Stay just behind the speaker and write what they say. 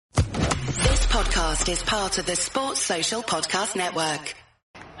podcast is part of the Sports Social Podcast Network.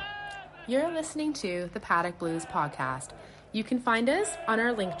 You're listening to the Paddock Blues podcast. You can find us on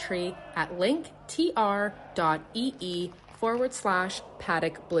our link tree at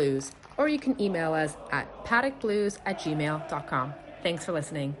linktr.ee/Paddock Blues, or you can email us at paddockblues@gmail.com. Thanks for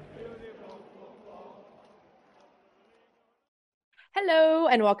listening. Hello,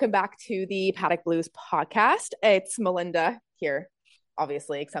 and welcome back to the Paddock Blues podcast. It's Melinda here,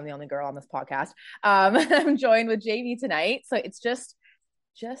 obviously, because I'm the only girl on this podcast. I'm joined with Jamie tonight, so it's just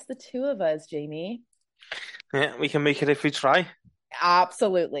the two of us, Jamie. Yeah, we can make it if we try.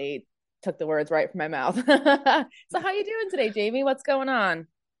 Absolutely. Took the words right from my mouth. So how you doing today, Jamie? What's going on?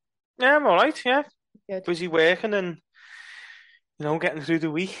 Yeah, I'm all right, yeah. Good. Busy working and, getting through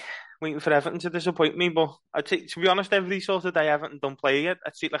the week, waiting for Everton to disappoint me. But to be honest, every sort of day Everton don't play yet,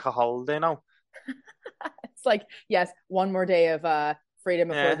 I see it like a holiday now. It's like, yes, one more day of freedom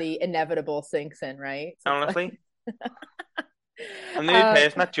before the inevitable sinks in, right? So honestly. I'm the only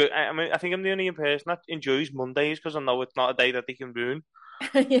person that I think I'm the only person that enjoys Mondays because I know it's not a day that they can ruin.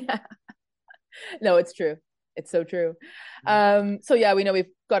 Yeah. No, it's true. It's so true. So yeah, we know we've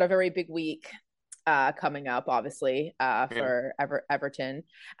got a very big week coming up, obviously, for Everton.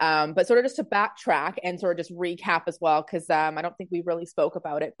 But sort of just to backtrack and sort of just recap as well, because I don't think we really spoke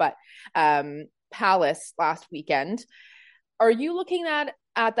about it, but Palace last weekend. Are you looking at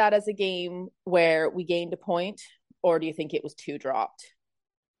that as a game where we gained a point? Or do you think it was too dropped?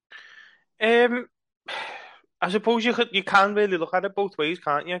 I suppose you can really look at it both ways,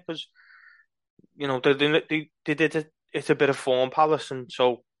 can't you? Because they did it. It's a bit of form, Palace, and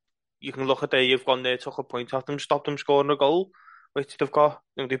so you can look at there. You've gone there, took a point off them, stopped them scoring a goal, which they've got.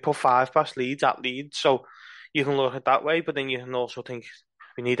 They put 5 past Leeds at Leeds, so you can look at it that way. But then you can also think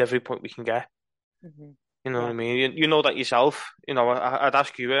we need every point we can get. Mm-hmm. You know what I mean? You know that yourself. I'd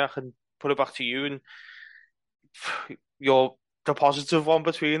ask you. I can put it back to you and. You're the positive one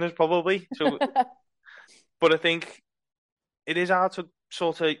between us, probably. So, but I think it is hard to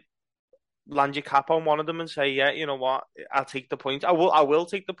sort of land your cap on one of them and say, yeah, you know what, I'll take the point. I will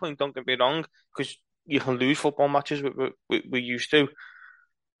take the point. Don't get me wrong, because you can lose football matches we used to.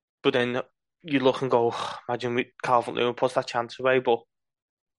 But then you look and go, imagine Calvert-Lewin puts that chance away, but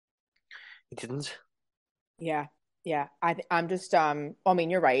he didn't. Yeah. I'm just I mean,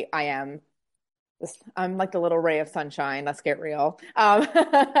 you're right. I'm like the little ray of sunshine. Let's get real.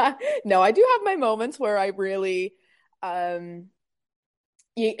 No, I do have my moments where I really, where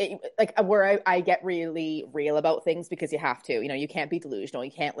I get really real about things because you have to. You can't be delusional. You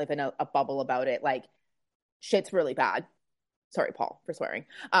can't live in a bubble about it. Like, shit's really bad. Sorry, Paul, for swearing.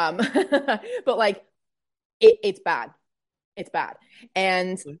 But like, it's bad. It's bad.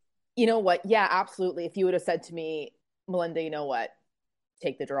 And you know what? Yeah, absolutely. If you would have said to me, Melinda, you know what?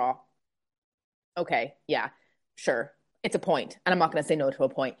 Take the draw. Okay, yeah, sure. It's a point, and I'm not going to say no to a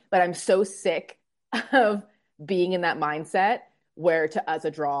point, but I'm so sick of being in that mindset where to us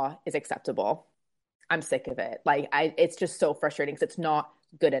a draw is acceptable. I'm sick of it. Like, it's just so frustrating because it's not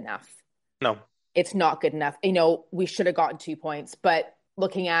good enough. No. It's not good enough. We should have gotten 2 points, but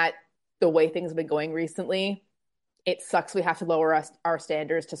looking at the way things have been going recently, it sucks we have to lower our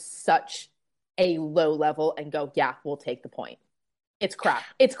standards to such a low level and go, yeah, we'll take the point. It's crap.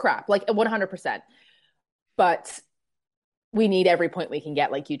 It's crap, like 100%. But we need every point we can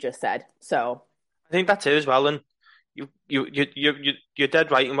get, like you just said. So I think that's it as well. And you're dead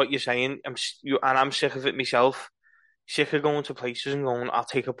right in what you're saying. I'm sick of it myself. Sick of going to places and going, I'll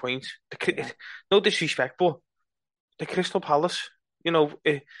take a point. No disrespect, but the Crystal Palace.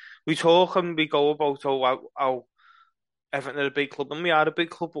 We talk and we go about how Everton are a big club, and we are a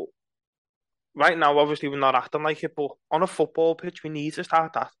big club. But right now, obviously, we're not acting like it, but on a football pitch, we need to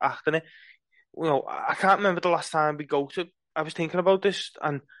start acting it. I can't remember the last time we go to. I was thinking about this,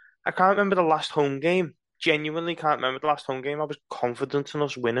 and I can't remember the last home game. Genuinely can't remember the last home game. I was confident in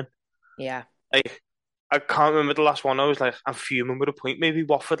us winning. Yeah. Like, I can't remember the last one. I was like, I'm fuming with a point. Maybe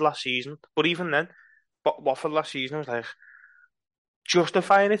Watford last season. But even then, Watford last season, I was like,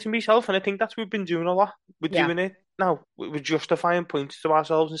 justifying it to myself. And I think that's what we've been doing a lot. We're doing it now. We're justifying points to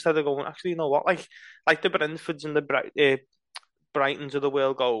ourselves instead of going, actually, you know what? Like the Brentfords and the Brightons of the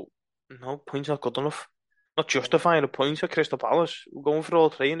world go, no, points not good enough. Not justifying a point at Crystal Palace. We're going for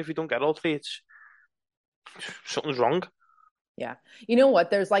all 3, and if you don't get all 3, something's wrong. Yeah. You know what?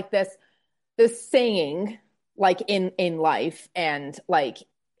 There's like this saying, like in life, and like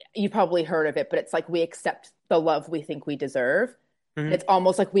you probably heard of it, but it's like we accept the love we think we deserve. Mm-hmm. It's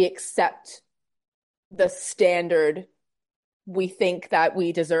almost like we accept the standard we think that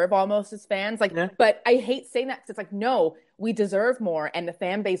we deserve almost as fans. Like, but I hate saying that because it's like, no, we deserve more, and the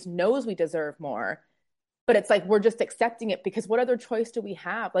fan base knows we deserve more. But it's like we're just accepting it because what other choice do we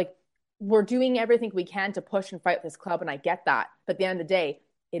have? Like we're doing everything we can to push and fight this club, and I get that. But at the end of the day,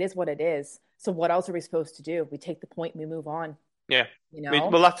 it is what it is. So what else are we supposed to do? We take the point and we move on. Yeah. You know?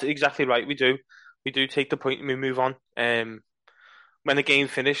 Well, that's exactly right. We do. We do take the point and we move on. When the game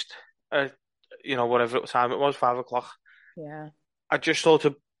finished, whatever time it was, 5 o'clock, Yeah. I just thought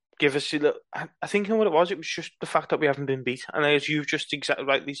to give us a little. I think you know what it was. It was just the fact that we haven't been beat, and as you've just exactly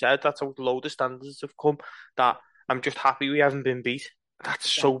rightly said, that's how low the standards have come. That I'm just happy we haven't been beat. That's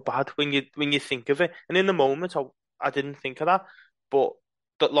so Exactly. bad when you think of it. And in the moment, I didn't think of that. But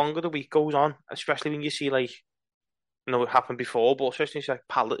the longer the week goes on, especially when you see like it happened before, but especially when you see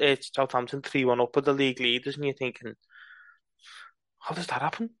like it's Southampton 3-1 up with the league leaders, and you're thinking, how does that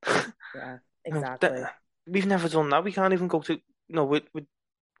happen? Yeah. You know, Exactly. we've never done that. We can't even go to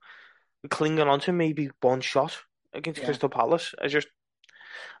we're clinging on to maybe one shot against Yeah. Crystal Palace.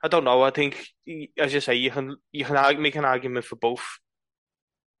 I don't know. I think, as you say, you can make an argument for both.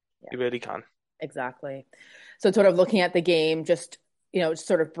 Yeah. You really can. Exactly. So sort of looking at the game, just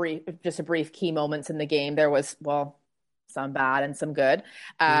sort of brief, just a brief key moments in the game. There was, well, some bad and some good.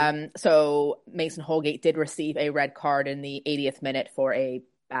 Mm. So Mason Holgate did receive a red card in the 80th minute for a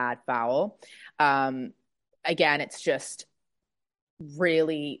bad foul. Um, Again, it's just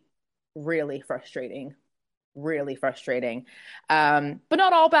really, really frustrating. Really frustrating. But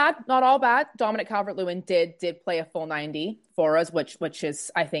not all bad. Not all bad. Dominic Calvert-Lewin did play a full 90 for us, which is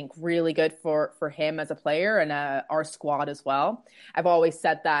I think really good for him as a player and our squad as well. I've always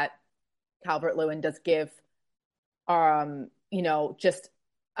said that Calvert-Lewin does give just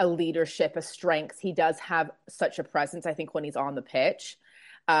a leadership, a strength. He does have such a presence, I think, when he's on the pitch.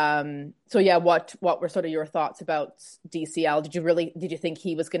 So yeah, what were sort of your thoughts about DCL? Did you think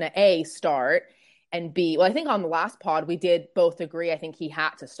he was going to A, start, and B, well, I think on the last pod we did both agree I think he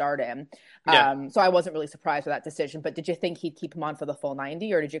had to start him. Yeah. So I wasn't really surprised with that decision, but did you think he'd keep him on for the full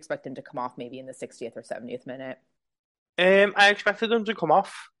 90 or did you expect him to come off maybe in the 60th or 70th minute? I expected him to come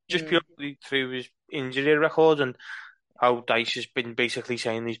off just Mm, purely through his injury record and how Dyche has been basically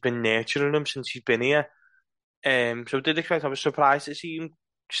saying he's been nurturing him since he's been here. So I did expect. I was surprised to see him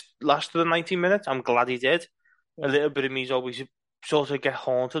last to the 90 minutes. I'm glad he did. A yeah. little bit of me's always sort of get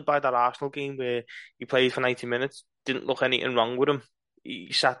haunted by that Arsenal game where he played for 90 minutes, didn't look anything wrong with him.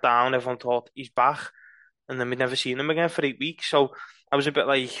 He sat down, everyone thought he's back, and then we'd never seen him again for 8 weeks. So I was a bit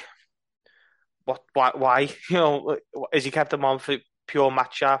like, what? Why? Is he kept him on for pure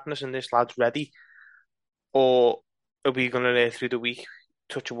match sharpness and this lad's ready, or are we going to through the week?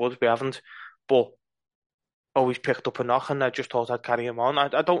 Touch of wood, we haven't, but always picked up a knock, and I just thought I'd carry him on.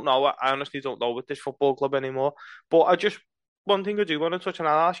 I don't know. I honestly don't know with this football club anymore. But one thing I do want to touch, and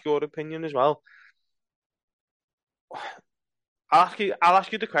I'll ask your opinion as well. I'll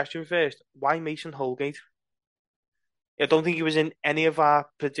ask you the question first. Why Mason Holgate? I don't think he was in any of our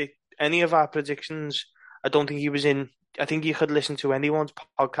predictions. I don't think he was in. I think you could listen to anyone's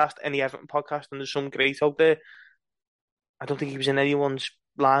podcast, any Everton podcast, and there's some great out there. I don't think he was in anyone's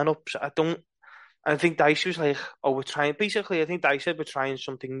lineups. I don't. I think Dyche was like, "Oh, we're trying." Basically, I think Dyche said we're trying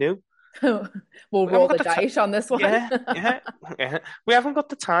something new. We'll We haven't roll got the the time. dice on this one. Yeah, yeah, yeah. We haven't got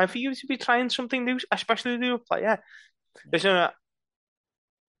the time for you to be trying something new, especially the new player. Listen,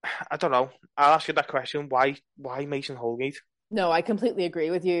 I don't know. I'll ask you that question. Why Mason Holgate? No, I completely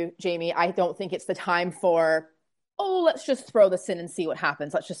agree with you, Jamie. I don't think it's the time for, oh, let's just throw this in and see what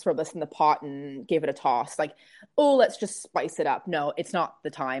happens. Let's just throw this in the pot and give it a toss. Like, oh, let's just spice it up. No, it's not the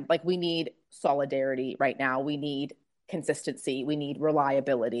time. Like, we need solidarity right now. We need consistency. We need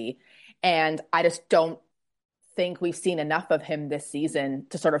reliability. And I just don't think we've seen enough of him this season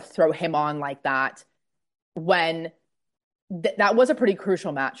to sort of throw him on like that when that was a pretty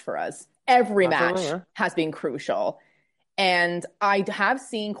crucial match for us. Every Massively, match yeah. has been crucial. And I have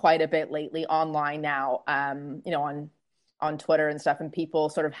seen quite a bit lately online now, on Twitter and stuff, and people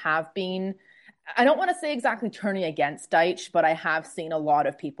sort of have been, I don't want to say exactly turning against Deitch, but I have seen a lot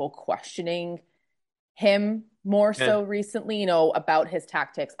of people questioning him more Yeah. so recently, about his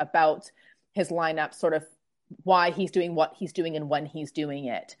tactics, about his lineup, sort of why he's doing what he's doing and when he's doing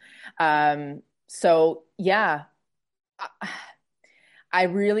it. So yeah, I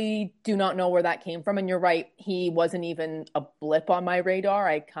really do not know where that came from. And you're right, he wasn't even a blip on my radar.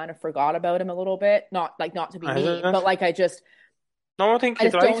 I kind of forgot about him a little bit. Not to be Is mean, but it? like No, I think I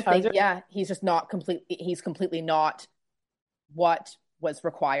you're just right. don't think, yeah, he's just not completely he's completely not what was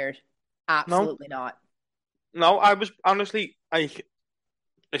required. No, Absolutely not. no. I was honestly,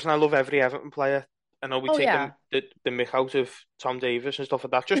 listen. I love every Everton player. I know we Oh take yeah. the mick out of Tom Davis and stuff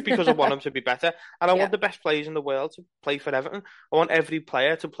like that just because I want him to be better. And I Yeah. want the best players in the world to play for Everton. I want every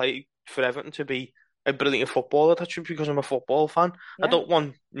player to play for Everton to be a brilliant footballer. That's just because I'm a football fan. I Yeah. don't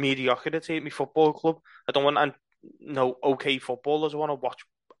want mediocrity to take me football club. I don't want no okay footballers. I want to watch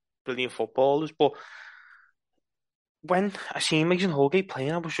brilliant footballers. But when I seen Mason Holgate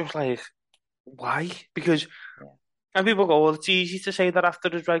playing, I was just like, why? Because Yeah. and people go, well, it's easy to say that after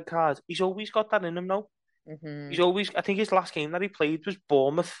his red card. He's always got that in him now. He's Hmm. always, I think his last game that he played was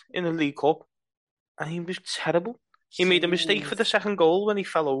Bournemouth in the League Cup, and he was terrible. He made a mistake for the Jeez. second goal when he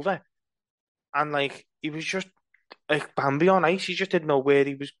fell over, and like he was just like Bambi on ice. He just didn't know where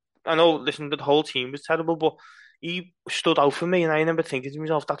he was. I know, listen, the whole team was terrible, but he stood out for me, and I remember thinking to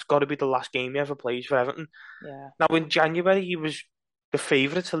myself, that's got to be the last game he ever plays for Everton. Yeah. Now in January, he was the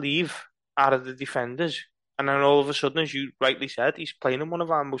favourite to leave out of the defenders, and then all of a sudden, as you rightly said, he's playing in one of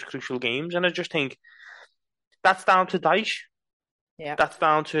our most crucial games, and I just think that's down to Dyche. Yeah. That's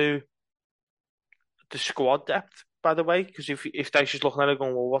down to the squad depth, by the way, because if Dyche is looking at it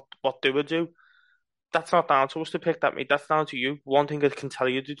going, well, what do we do? That's not down to us to pick that, mate. That's down to you. One thing I can tell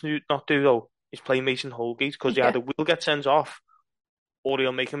you to not do, though, is play Mason Holgate, because he Yeah. either will get sent off or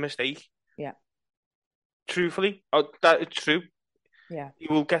he'll make a mistake. Yeah. Truthfully, that it's true. Yeah. He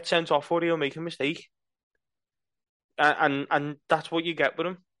will get sent off or he'll make a mistake. And that's what you get with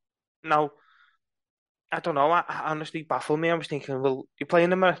him. Now, I don't know. I honestly baffled me. I was thinking, well, you're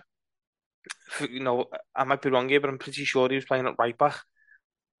playing him at, I might be wrong here, but I'm pretty sure he was playing at right back.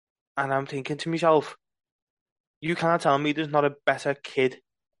 And I'm thinking to myself, you can't tell me there's not a better kid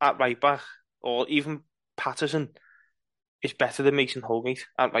at right back, or even Patterson is better than Mason Holgate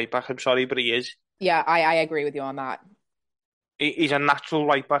at right back. I'm sorry, but he is. Yeah. I agree with you on that. He's a natural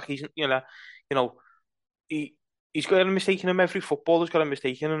right back. He's you know he he's got a mistake in him. Every footballer's got a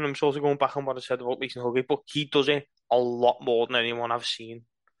mistake in him. And I'm sort of going back on what I said about Mason Holgate, but he does it a lot more than anyone I've seen.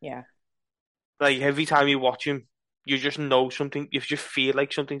 Yeah. Like every time you watch him, you just know something. You just feel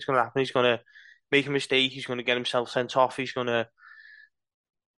like something's going to happen. He's going to make a mistake. He's going to get himself sent off. He's going to.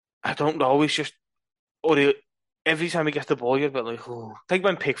 I don't know. He's just. Or every time he gets the ball, you're a bit like, oh. Like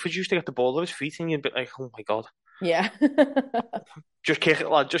when Pickford used to get the ball at his feet, and you're a bit like, oh my god, Yeah. just kick it,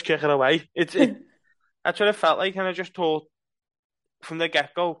 lad. Just kick it away. It. That's what it felt like, and I just thought from the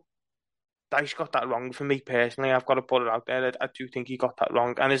get go, Dice got that wrong for me personally. I've got to put it out there. I do think he got that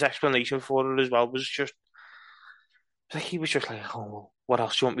wrong, and his explanation for it as well was just. Like he was just like, oh, well, what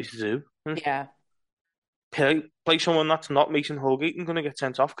else do you want me to do? Yeah. Play someone that's not Mason Holgate and going to get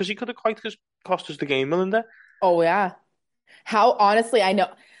sent off because he could have quite cost us the game, Melinda. Oh yeah. How honestly, I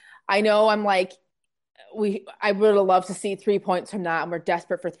know I'm like I would have loved to see 3 points from that and we're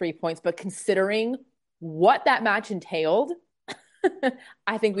desperate for 3 points, but considering what that match entailed,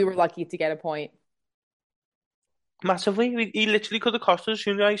 I think we were lucky to get a point. Massively. He literally could have cost us as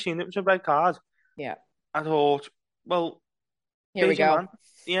soon as I seen it was a red card. Yeah. I thought, well, Here we there's your go. man.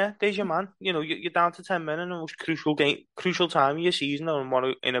 Yeah, there's your man. You're down to 10 men in the most crucial time of your season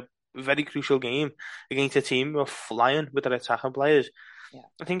and in a very crucial game against a team who are flying with their attacking players. Yeah.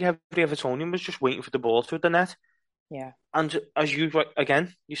 I think every Evertonian was just waiting for the ball to hit the net. Yeah. And as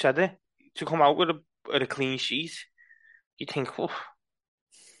again, you said it, to come out with a clean sheet, you think, oh,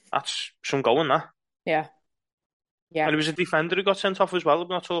 that's some going, that. Yeah. And Yeah. it was a defender who got sent off as well. I'm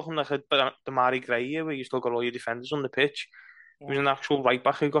not talking like the Mari Gray here, where you still got all your defenders on the pitch. It was Yeah. an actual right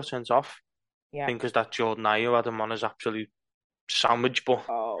back who got sent off. I Yeah. think because that Jordan Ayew had him on his absolute sandwich, but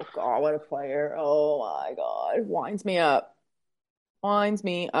Oh God, what a player. Oh my God. Winds me up. Winds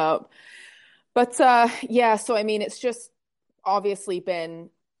me up. But yeah, so I mean it's just obviously been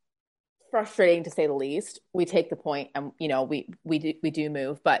frustrating to say the least. We take the point and we do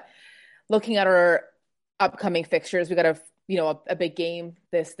move, but looking at our upcoming fixtures, we got a big game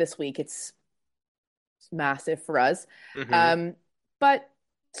this week. It's massive for us. hmm Um, but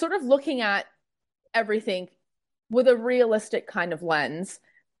sort of looking at everything with a realistic kind of lens,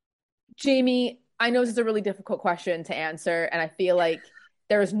 Jamie, I know this is a really difficult question to answer, and I feel like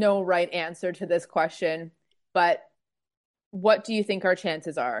there is no right answer to this question, but what do you think our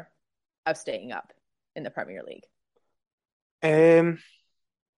chances are of staying up in the Premier League? um,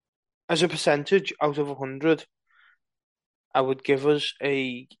 as a percentage out of 100, I would give us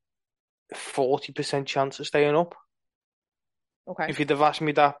a 40% chance of staying up. Okay. If you'd have asked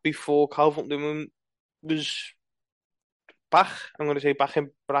me that before Calvert-Lewin was back, I'm going to say back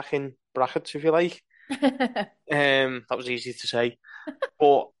in brackets, if you like. That was easy to say,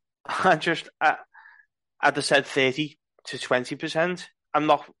 but I'd have said 30 to 20%. I'm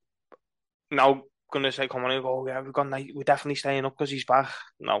not now going to say, come on and go, oh, yeah, we're definitely staying up because he's back.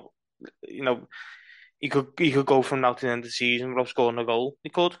 No, you know, he could go from now to the end of the season without scoring a goal. He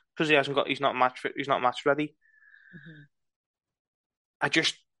could because he's not match ready. Mhm. I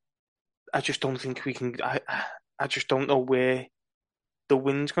just I just don't think we can. I just don't know where the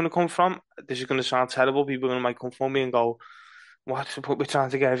win's going to come from. This is going to sound terrible. People are going to might come for me and go, "What? But we're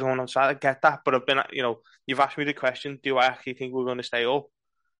trying to get everyone on side." I get that, but you've asked me the question: do I actually think we're going to stay up?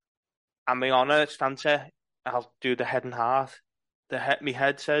 And my honest answer, I'll do the head and heart. My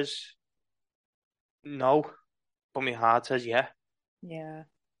head says no, but my heart says yeah. Yeah.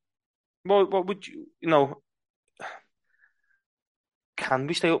 What would can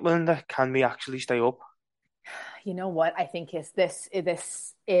we stay up, Linda? Can we actually stay up? You know what I think is this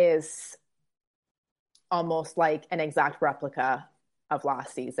is almost like an exact replica of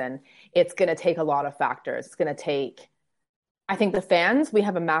last season. It's going to take a lot of factors. It's going to take, I think the fans, we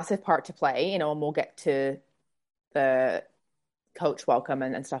have a massive part to play, and we'll get to the coach welcome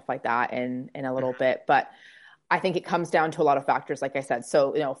and stuff like that in a little bit. But I think it comes down to a lot of factors, like I said.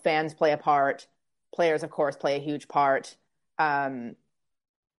 So, fans play a part, players, of course, play a huge part. Um,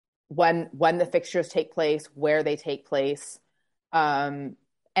 when the fixtures take place, where they take place, and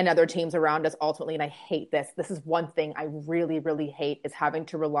other teams around us ultimately. And I hate this. This is one thing I really, really hate is having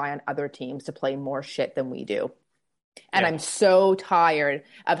to rely on other teams to play more shit than we do. And Yeah, I'm so tired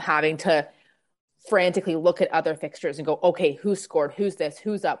of having to frantically look at other fixtures and go, okay, who scored? Who's this?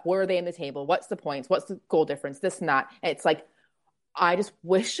 Who's up? Where are they in the table? What's the points? What's the goal difference? This and that. And it's like, I just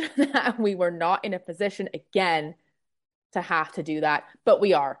wish that we were not in a position again to have to do that, but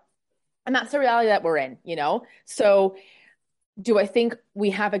we are. And that's the reality that we're in. So do I think we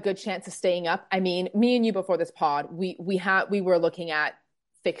have a good chance of staying up? I mean, me and you before this pod, we were looking at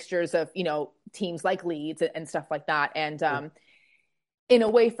fixtures of, teams like Leeds and stuff like that. And yeah, in a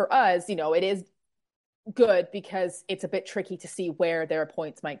way for us, it is good because it's a bit tricky to see where their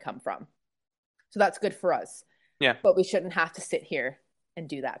points might come from. So that's good for us. yeah. But we shouldn't have to sit here and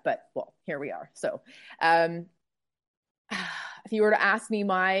do that. But well, here we are. So um if you were to ask me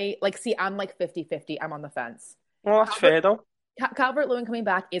see, I'm like 50-50. I'm on the fence. Well, that's Calvert fair though. Calvert-Lewin coming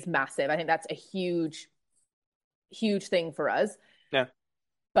back is massive. I think that's a huge, huge thing for us. Yeah,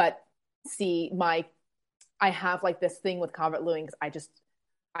 But see, I have like this thing with Calvert-Lewin because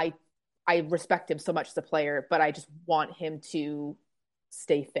I I respect him so much as a player, but I just want him to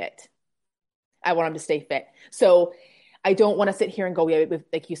stay fit. I want him to stay fit. So I don't want to sit here and go, yeah,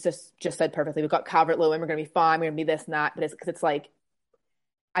 like you just said perfectly. We've got Calvert-Lewin. We're going to be fine. We're going to be this and that. But it's because it's like,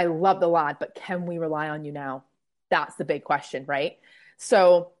 I love the lad, but can we rely on you now? That's the big question, right?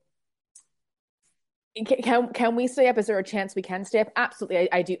 So can we stay up? Is there a chance we can stay up?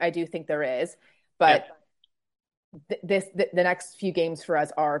 Absolutely. I do think there is. yeah, But the next few games for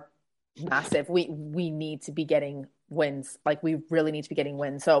us are massive. We need to be getting wins. Like we really need to be getting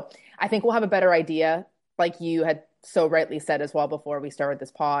wins. So I think we'll have a better idea, like you had so rightly said as well before we started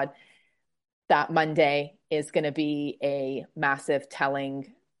this pod, that Monday is going to be a massive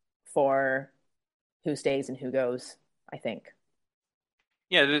telling for who stays and who goes, I think.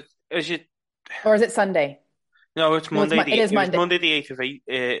 yeah. As you Or is it Sunday? no, it's No, Monday. It is It was Monday. Monday the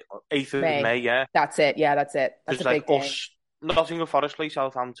 8th of May. May. Yeah, That's it. Yeah, that's it. That's because a like big day. us, Nottingham Forest play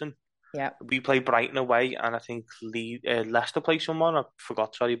Southampton. Yeah. We play Brighton away, and I think Leicester play someone. I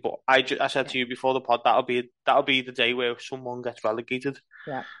forgot, sorry, but I said Yeah. to you before the pod that'll be the day where someone gets relegated.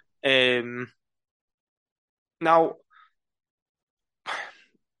 Yeah. Now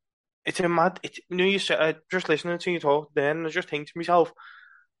it's a mad. You said just listening to you talk, then I just think to myself,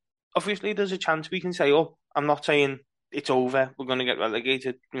 obviously there's a chance we can say, "Oh, I'm not saying it's over. We're going to get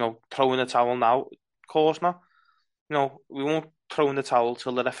relegated." Throw in the towel now. Of course not. We won't throw in the towel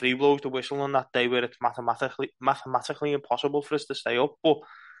till the referee blows the whistle on that day where it's mathematically impossible for us to stay up. But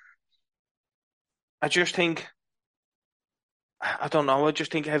I just think, I don't know. I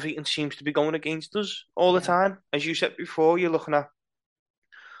just think everything seems to be going against us all the Yeah. time. As you said before, you're looking at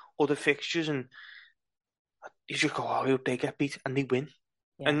other fixtures and you just go, "Oh, I hope they get beat," and they win.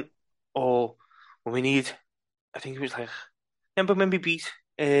 Yeah. And or we need, I think it was like, remember when we beat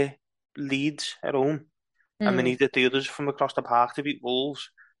uh, Leeds at home, and we Mm. needed the others from across the park to beat Wolves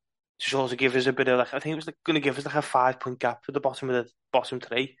to sort of give us a bit of like, I think it was like going to give us like a 5 point gap for the bottom of the bottom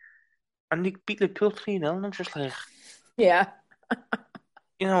three, and they beat Liverpool 3-0, and I'm just like, Yeah.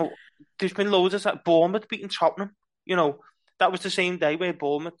 you know, there's been loads of that. Bournemouth beating Tottenham, you know, that was the same day where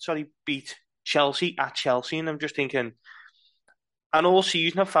Bournemouth, sorry, beat Chelsea at Chelsea, and I'm just thinking, and all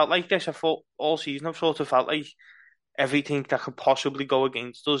season I've felt like this. I thought all season I've sort of felt like everything that could possibly go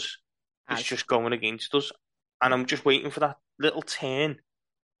against us is As just going against us, and yeah. I'm just waiting for that little turn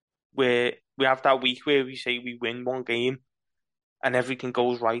where we have that week where we say we win one game and everything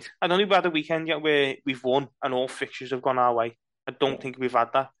goes right. I've only had a weekend yet where we've won and all fixtures have gone our way. I don't Yeah, think we've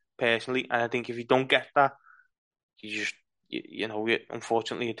had that personally, and I think if you don't get that, you just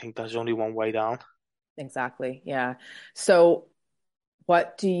unfortunately, you think there's only one way down. exactly. Yeah. So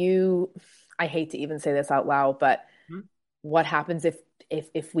what do you, I hate to even say this out loud, but Hmm? what happens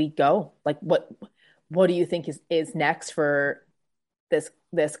if we go? Like what do you think is next for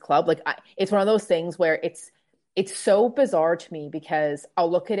this club? Like it's one of those things where it's so bizarre to me because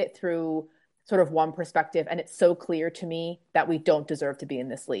I'll look at it through sort of one perspective and it's so clear to me that we don't deserve to be in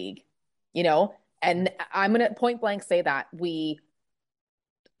this league, you know? And I'm gonna point blank say that we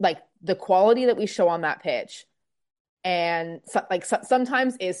like the quality that we show on that pitch and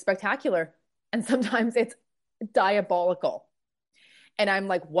sometimes is spectacular and sometimes it's diabolical. And I'm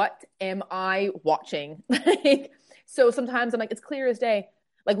like, what am I watching? Like, so sometimes I'm like, it's clear as day.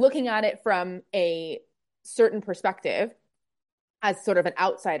 Like looking at it from a certain perspective, as sort of an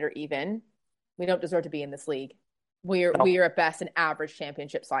outsider, even, we don't deserve to be in this league. No. We are at best an average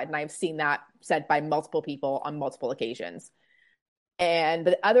championship side, and I've seen that said by multiple people on multiple occasions. And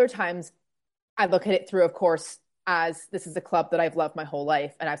but other times, I look at it through, of course, as this is a club that I've loved my whole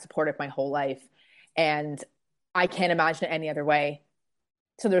life and I've supported my whole life, and I can't imagine it any other way.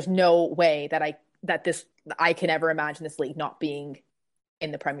 So there's no way that I can ever imagine this league not being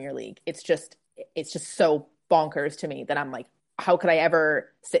in the Premier League. It's just so bonkers to me that I'm like, how could I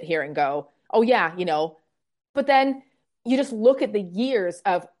ever sit here and go, oh yeah, but then you just look at the years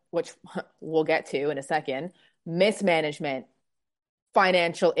of which we'll get to in a second, mismanagement,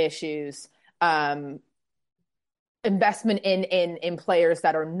 financial issues, um, investment in players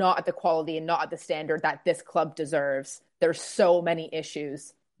that are not at the quality and not at the standard that this club deserves. There's so many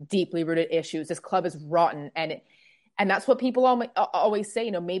issues, deeply rooted issues. This club is rotten, and that's what people always say.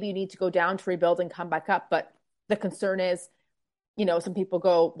 Maybe you need to go down to rebuild and come back up. But the concern is, some people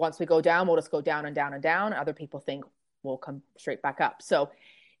go once we go down, we'll just go down and down and down. Other people think we'll come straight back up. So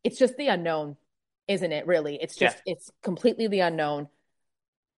it's just the unknown, isn't it? Really, Yeah. it's completely the unknown.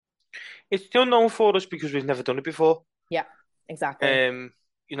 It's still known for us because we've never done it before. Yeah, exactly. Um,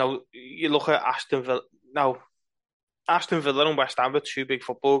 you look at Aston Villa now. Aston Villa and West Ham are two big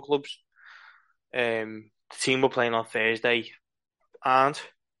football clubs. The team we're playing on Thursday, and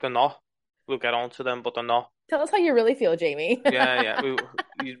they're not. We'll get on to them, but they're not. Tell us how you really feel, Jamie. Yeah, yeah.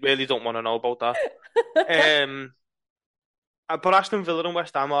 You really don't want to know about that. Um, but Aston Villa and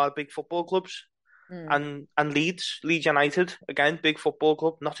West Ham are big football clubs, Mm, and Leeds United again, big football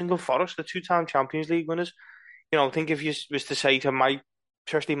club. Nottingham Forest, the two-time Champions League winners. I think if you was to say to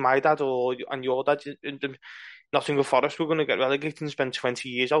especially my dad and your dad, Nottingham Forest were going to get relegated and spend 20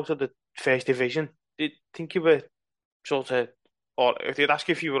 years out of the first division, do you think you were sort of, or if they'd ask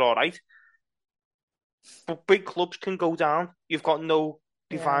if you were all right? But big clubs can go down. You've got no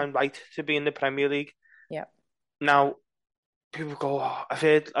yeah, divine right to be in the Premier League. yeah, Now, people go, oh, I've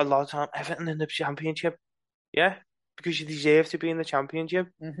heard a lot of time, Everton in the Championship. Yeah, because you deserve to be in the Championship.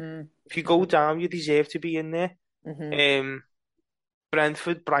 mm-hmm, If you go mm-hmm, down, you deserve to be in there. mm-hmm, Um,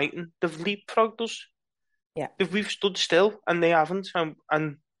 Brentford, Brighton, they've leapfrogged us. yeah, We've stood still and they haven't,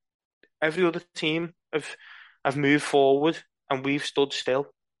 and every other team have moved forward and we've stood still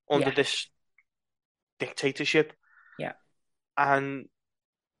under yeah, this dictatorship, yeah, and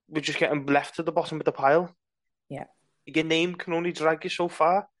we're just getting left to the bottom of the pile. yeah, Your name can only drag you so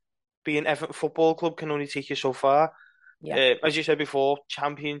far. Being Everton Football Club can only take you so far. yeah, As you said before,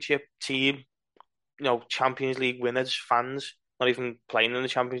 championship team, Champions League winners, fans, not even playing in the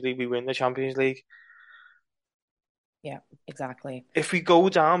Champions League, we win the Champions League. yeah, exactly. If we go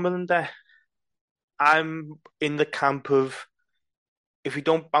down, Melinda, I'm in the camp of if we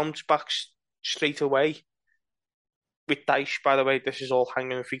don't bounce back straight away with Dyche, by the way, this is all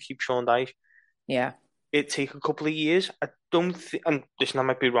hanging if we keep showing Dyche. Yeah, It'd take a couple of years. I don't think, and listen, I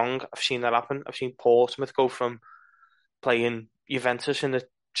might be wrong. I've seen that happen. I've seen Portsmouth go from playing Juventus in the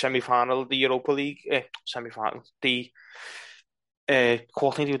semi-final of the Europa League, semi-final, the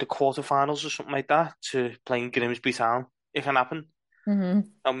quarter-finals or something like that, to playing Grimsby Town. It can happen. mm-hmm,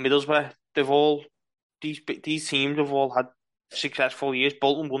 And Middlesbrough, these teams have all had successful years.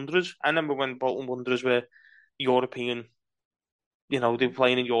 Bolton Wanderers. I remember when Bolton Wanderers were European. They were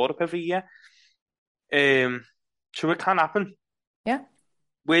playing in Europe every year. Um, so it can happen. yeah,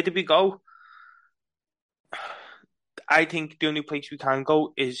 Where do we go? I think the only place we can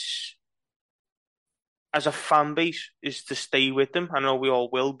go is as a fan base is to stay with them. I know we all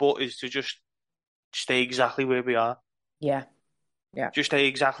will, but is to just stay exactly where we are. yeah, yeah, Just stay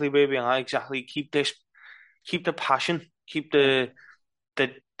exactly where we are. Exactly. Keep the passion. Keep yeah,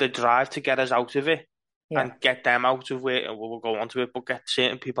 the drive to get us out of it. Yeah. and get them out of it, and we'll go on to it, but get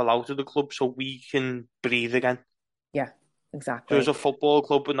certain people out of the club so we can breathe again. Yeah, So as exactly. a football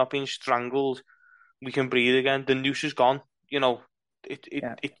club, we're not being strangled. We can breathe again. The noose is gone. You know, it, it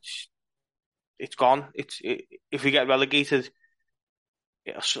Yeah. it's gone. If we get relegated,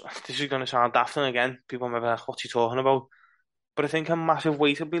 this is going to sound daft again. People might be like, "What's he talking about?" But I think a massive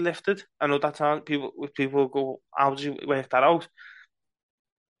weight will be lifted. I know that time people go, "How do you work that out?"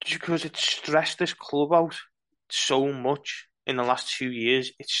 Just because it's stressed this club out so much in the last 2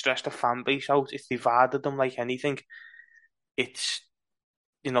 years. It's stressed the fan base out. It's divided them like anything. It's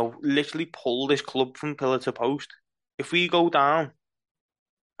literally pull this club from pillar to post. If we go down,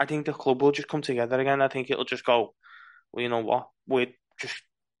 I think the club will just come together again. I think it'll just go, well, you know what? Just,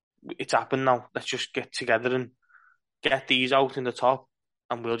 it's happened now. Let's just get together and get these out in the top,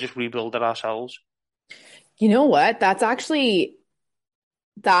 and we'll just rebuild it ourselves. You know what? That's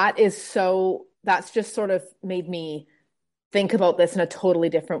just sort of made me think about this in a totally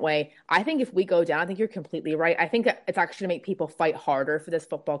different way. I think if we go down, I think you're completely right. I think it's actually to make people fight harder for this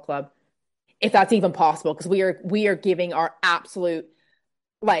football club, if that's even possible, because we are giving our absolute,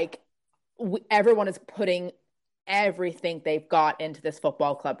 like, everyone is putting everything they've got into this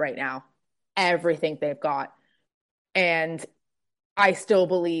football club right now, everything they've got, and I still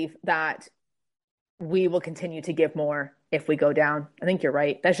believe that we will continue to give more if we go down. I think you're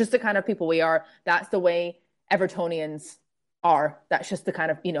right. That's just the kind of people we are. That's the way Evertonians are. That's just the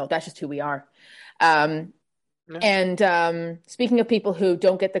kind of, that's just who we are. Um, Yeah. and speaking of people who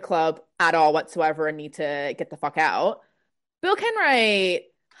don't get the club at all whatsoever and need to get the fuck out, Bill Kenwright.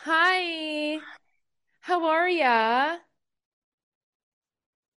 Hi. How are ya?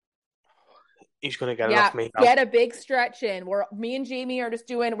 He's going to get it Yeah, off me now. get a big stretch in. Me and Jamie are just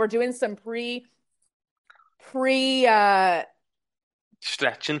we're doing some pre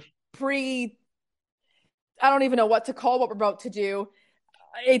Stretching. pre I don't even know what to call what we're about to do.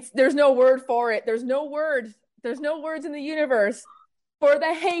 There's no word for it. There's no word. There's no words in the universe for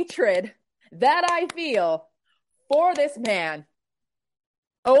the hatred that I feel for this man.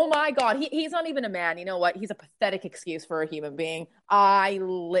 Oh my God. He's not even a man. You know what? He's a pathetic excuse for a human being. I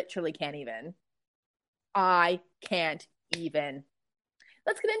literally can't even. I can't even.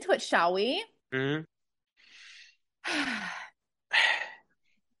 Let's get into it, shall we? Mm-hmm.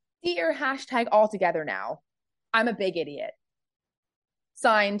 Dear hashtag all together now. I'm a big idiot.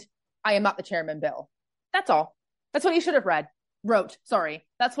 Signed, I am not the chairman, Bill. That's all. That's what he should have wrote. Sorry.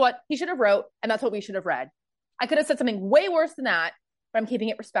 That's what he should have wrote, and that's what we should have read. I could have said something way worse than that, but I'm keeping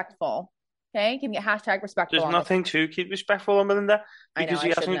it respectful. Okay? Keeping it hashtag respectful There's on this. nothing to keep respectful of Melinda I know, because I he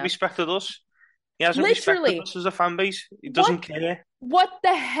shouldn't hasn't have. respected us. He hasn't respected Literally, us as a fan base. He what doesn't care. what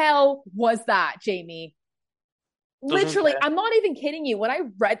the hell was that, Jamie? Doesn't Literally, care. I'm not even kidding you. When I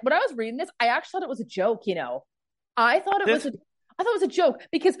was reading this, I actually thought it was a joke. I thought it was Did a I thought it was a joke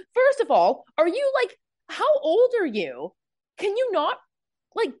because first of all, are you like how old are you? Can you not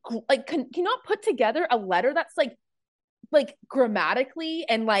can you not put together a letter that's like grammatically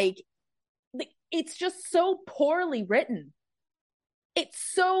and it's just so poorly written. It's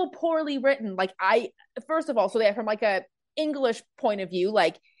so poorly written. Like I first of all, so that from like a English point of view,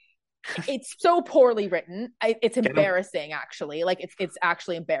 like it's so poorly written. It's get him. embarrassing actually. Like it's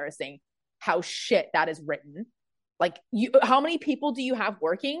actually embarrassing how shit that is written. Like how many people do you have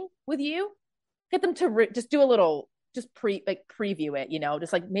working with you? Get them to just do a little, just preview it,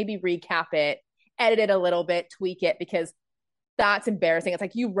 just like maybe recap it, edit it a little bit, tweak it because that's embarrassing. It's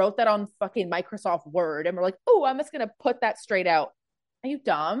like you wrote that on fucking Microsoft Word and we're like, oh, I'm just gonna put that straight out. Are you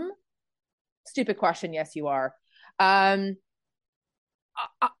dumb? Stupid question. Yes, you are. Um,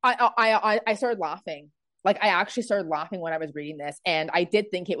 I started laughing. Like I actually started laughing when I was reading this, and I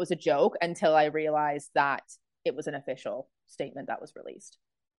did think it was a joke until I realized that it was an official statement that was released.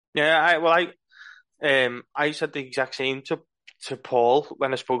 Yeah, I said the exact same to Paul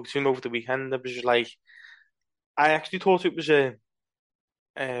when I spoke to him over the weekend. I was just like, I actually thought it was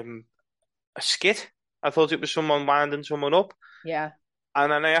um a skit. I thought it was someone winding someone up, Yeah.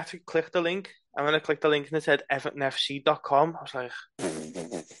 and then I had to click the link. And when I clicked the link and it said evertonfc.com, I was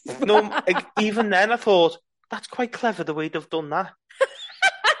like, no. Like, even then, I thought that's quite clever the way they've done that.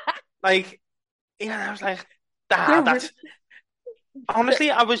 Like, yeah, I was like, They're that's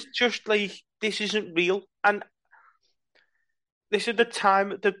honestly, I was just like, this isn't real. And this is the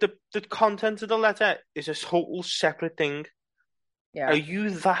time, the content of the letter is a total separate thing. Are yeah.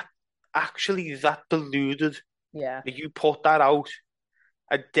 you actually that deluded Yeah. that you put that out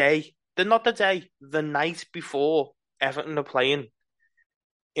not the day, the night before Everton are playing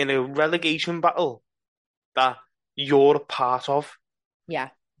in a relegation battle that you're a part of? Yeah.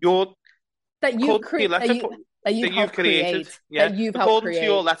 You're that you've according to your letter, that you've that you've helped created, create, yeah, according to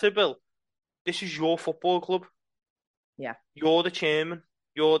your create. letter, BiLl, this is your football club. Yeah, You're the chairman.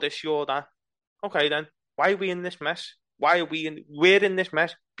 You're this, you're that. Okay, then. Why are we in this mess? Why are we in? We're in this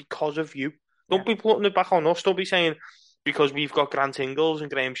mess because of you. yeah, Don't be putting it back on us. Don't be saying because we've got Grant Ingles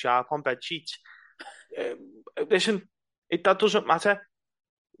and Graham Sharp on bed sheets. Listen, that doesn't matter.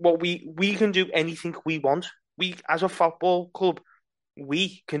 We can do anything we want. We, as a football club,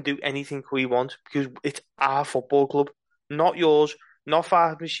 we can do anything we want because it's our football club, not yours, not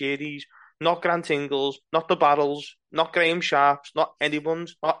Fahad Mercedes, not Grant Ingles, not the Barrels, not Graham Sharps, not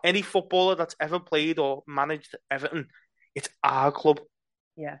anyone's, not any footballer that's ever played or managed Everton. It's our club,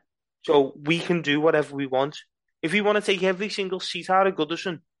 yeah. so we can do whatever we want. If we want to take every single seat out of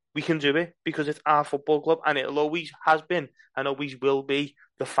Goodison, we can do it because it's our football club and it'll always has been and always will be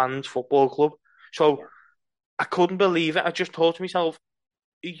the fans' football club. So Yeah. I couldn't believe it. I just thought to myself,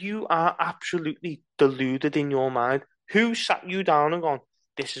 you are absolutely deluded in your mind. Who sat you down and gone,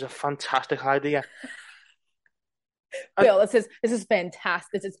 this is a fantastic idea? And BiLl, this is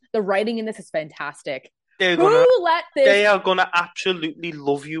fantastic. This is the writing in this is fantastic. they're gonna Who let this? they are gonna absolutely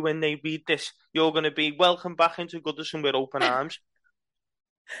love you when they read this. You're gonna be welcome back into Goodison with open arms.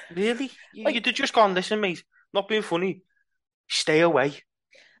 Really? You'd Like, have just gone, listen, mate, not being funny. Stay away.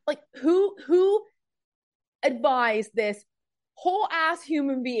 who advised this whole ass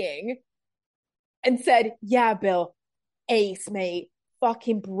human being and said, "Yeah, BiLl, ace, mate,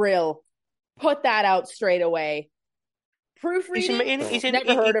 fucking brill, put that out straight away." Proofreading?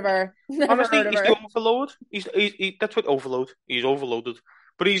 Never heard of her. Never Honestly, heard of he's the her. overlord. That's what overload. He's overloaded,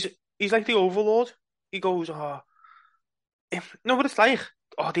 but he's like the overlord. He goes, oh, no, but it's like,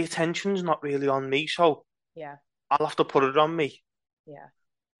 oh, the attention's not really on me, so Yeah, I'll have to put it on me. yeah,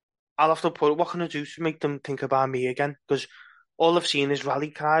 I'll have to put it. What can I do to make them think about me again? Because all I've seen is rally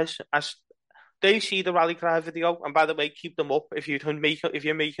cries. As they see the rally cry video, and by the way, keep them up if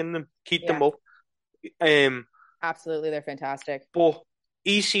you're making them, keep them yeah. up. Um, Absolutely, they're fantastic. but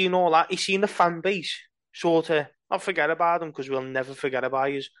he's seen all that. He's seen the fan base sort of not forget about them because we'll never forget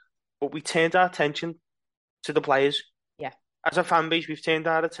about you. But we turned our attention to the players. Yeah, As a fan base, we've turned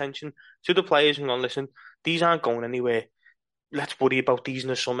our attention to the players and gone, listen, these aren't going anywhere. Let's worry about these in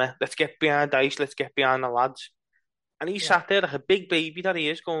the summer. Let's get behind ice. Let's get behind the lads. And he yeah, sat there like a big baby that he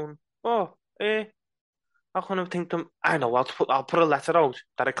is going, oh, how can I think them? I know, I'll put a letter out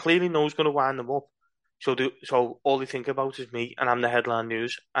that I clearly know is going to wind them up. So all they think about is me, and I'm the headline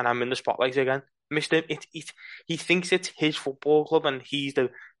news, and I'm in the spotlight again. Mister, he thinks it's his football club, and he's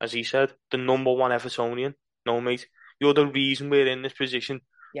as he said, the number one Evertonian. No, mate, you're the reason we're in this position.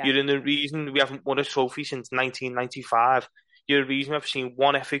 yeah. You're in the reason we haven't won a trophy since 1995. You're the reason we've seen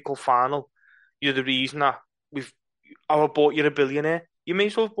one FA Cup final. You're the reason that we've I bought you a billionaire. You may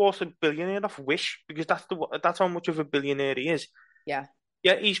as well have bought a billionaire off Wish because that's how much of a billionaire he is. Yeah,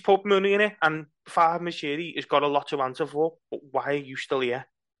 Yeah, he's put money in it, and Fahad Mashiri has got a lot to answer for. But why are you still here?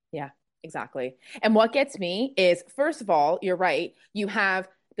 yeah, exactly. And what gets me is, first of all, you're right. You have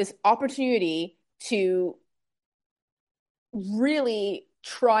this opportunity to really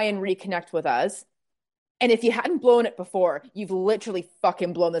try and reconnect with us. And if you hadn't blown it before, you've literally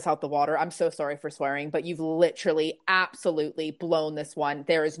fucking blown this out the water. I'm so sorry for swearing, but you've literally absolutely blown this one.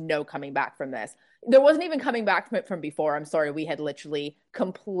 There is no coming back from this. There wasn't even coming back from it from before. I'm sorry. We had literally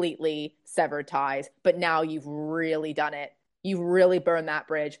completely severed ties, but now you've really done it. You've really burned that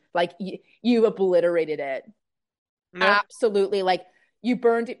bridge. Like you obliterated it. Yeah, Absolutely. Like you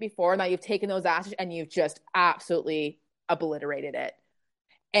burned it before. Now you've taken those ashes and you've just absolutely obliterated it.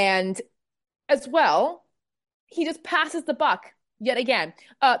 And as well, he just passes the buck yet again.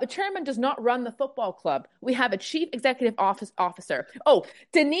 The chairman does not run the football club. We have a chief executive officer. Oh,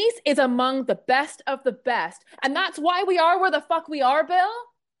 Denise is among the best of the best. And that's why we are where the fuck we are, BiLl.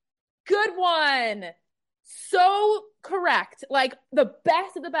 Good one. So correct. Like the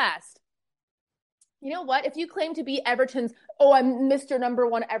best of the best. You know what? If you claim to be Everton's, oh, I'm Mr. Number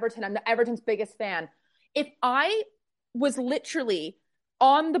One Everton, I'm the Everton's biggest fan. If I was literally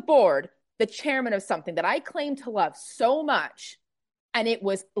on the board, the chairman of something that I claim to love so much, and it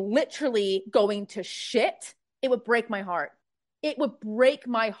was literally going to shit, it would break my heart. It would break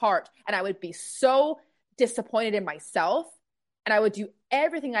my heart. And I would be so disappointed in myself. And I would do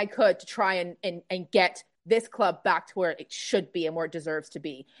everything I could to try and get this club back to where it should be and where it deserves to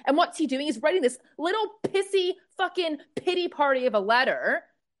be. And what's he doing? He's writing this little pissy fucking pity party of a letter.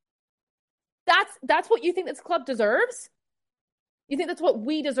 That's what you think this club deserves? You think that's what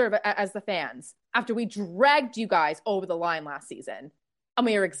we deserve as the fans after we dragged you guys over the line last season? And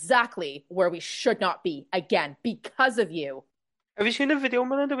we are exactly where we should not be again because of you. have you seen the video,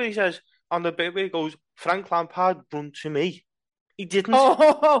 Melinda, where he says, on the bit where he goes, Frank Lampard, run to me. He didn't.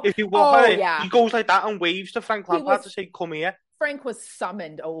 Oh, If you walk oh at it, yeah. he goes like that and waves to Frank He Lampard was to say, come here. Frank was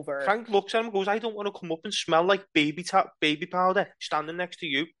summoned over. Frank looks at him and goes, I don't want to come up and smell like baby powder standing next to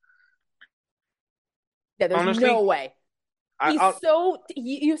you. Yeah, there's no Honestly, way. He's I so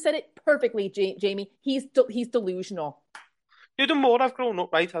you said it perfectly, Jamie. He's delusional. the more I've grown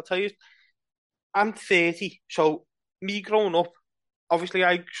up, right, I'll tell you, I'm 30, so me growing up, obviously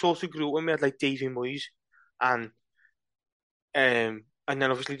I sort of grew up with me, like Davy Moyes, and and then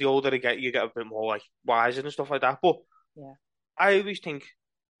obviously the older I get, you get a bit more like wiser and stuff like that. But Yeah. I always think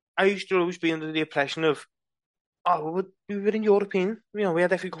I used to always be under the impression of, oh, we were in European, we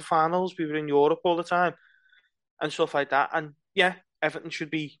had FA Cup finals, we were in Europe all the time and stuff like that. And yeah, everything should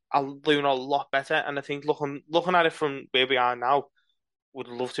be doing a lot better. And I think looking at it from where we are now, would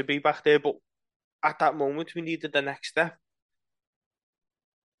love to be back there, but at that moment we needed the next step.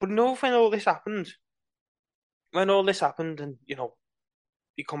 But no, when all this happened, and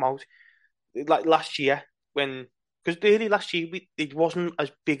he come out like last year when because really last year it wasn't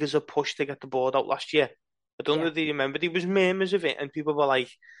as big as a push to get the board out last year. I don't know Yeah. if you remember. There was murmurs of it, and people were like,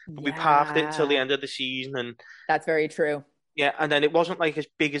 "But we parked it until the Yeah. end of the season," and That's very true. yeah, and then it wasn't like as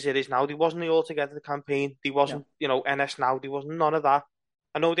big as it is now. There wasn't the All Together campaign. There No. wasn't NS now. There wasn't none of that.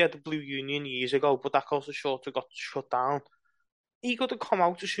 I know they had the Blue Union years ago, but that also sort of got shut down. He could have come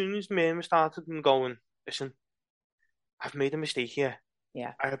out as soon as murmurs started and going, "Listen, I've made a mistake here.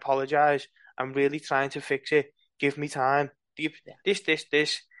 Yeah. I apologize. I'm really trying to fix it. Give me time. Yeah.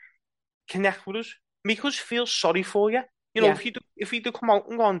 This. Connect with us. Make us feel sorry for you. Yeah. If you do come out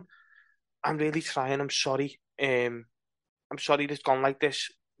and gone, I'm really trying. I'm sorry. I'm sorry it's gone like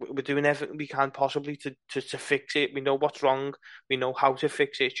this. We're doing everything we can possibly to fix it. We know what's wrong. We know how to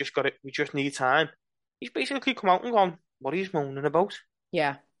fix it. It's just got it. We just need time. He's basically come out and gone, what he's moaning about,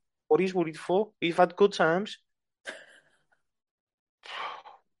 Yeah. what he's worried for. We've had good times.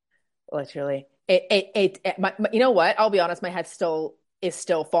 Literally. You know what? I'll be honest, my head still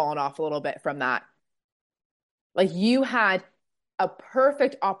falling off a little bit from that. Like you had a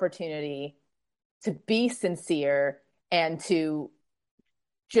perfect opportunity to be sincere and to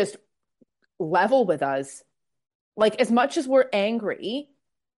just level with us. Like as much as we're angry,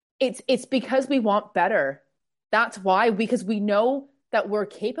 it's because we want better. That's why, because we know that we're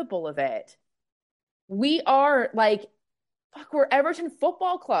capable of it. We are like, fuck, we're Everton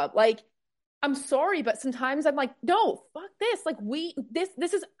Football Club. Like, I'm sorry, but sometimes I'm like, no, fuck this. Like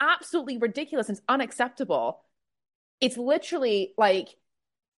this is absolutely ridiculous. It's unacceptable. It's literally like,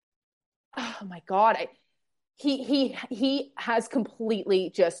 oh my God. He has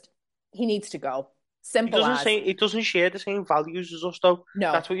completely just he needs to go. Simple as. He doesn't share the same values as us though.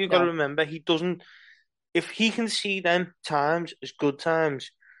 No, That's what you've got to no. remember. He doesn't. If he can see them times as good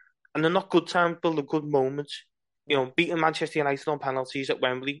times, and they're not good times, but they're good moments. Yeah. Beating Manchester United on penalties at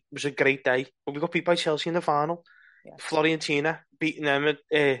Wembley was a great day. But we got beat by Chelsea in the final. Yeah. Fiorentina beating them at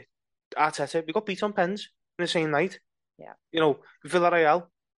Arteta. We got beat on pens in the same night. Yeah. Villarreal.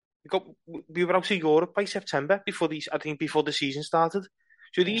 We were out of Europe by September I think before the season started.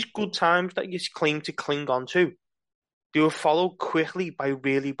 So these good times that you claim to cling on to, they were followed quickly by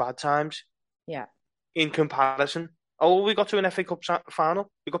really bad times. Yeah. In comparison. Oh, we got to an FA Cup final.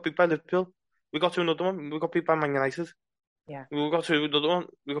 We got beat by Liverpool. We got to another one. We got beat by Man United. Yeah. We got to another one.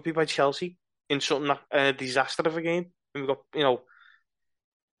 We got beat by Chelsea in something like a disaster of a game. And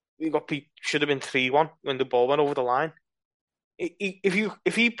we got beat. Should have been 3-1 when the ball went over the line.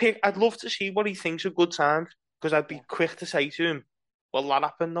 If he pick, I'd love to see what he thinks of good times because I'd be quick to say to him, "Well, that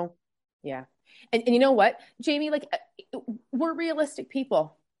happened though." Yeah. And you know what, Jamie? Like, we're realistic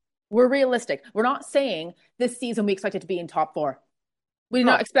people. We're realistic. We're not saying this season we expect it to be in top four. We do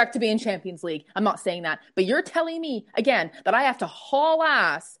No. not expect to be in Champions League. I'm not saying that. But you're telling me, again, that I have to haul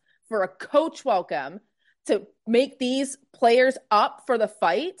ass for a coach welcome to make these players up for the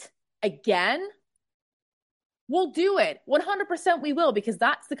fight again? We'll do it. 100% we will, because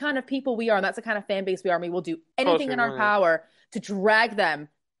that's the kind of people we are, and that's the kind of fan base we are. And we will do anything in our power to drag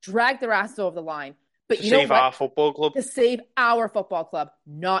their asses over the line. But to save our football club. To save our football club,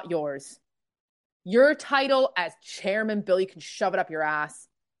 not yours. Your title as chairman, BiLl, you can shove it up your ass.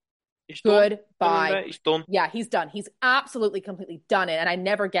 Goodbye. He's done. Yeah, he's done. He's absolutely, completely done it. And I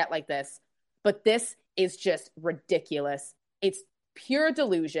never get like this. But this is just ridiculous. It's pure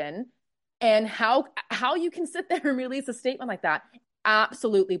delusion. And how you can sit there and release a statement like that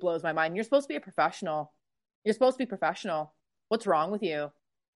absolutely blows my mind. You're supposed to be a professional. You're supposed to be professional. What's wrong with you?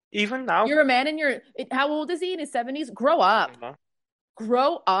 Even now. You're a man how old is he? In his 70s? Grow up.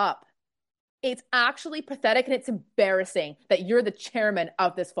 Grow up. It's actually pathetic and it's embarrassing that you're the chairman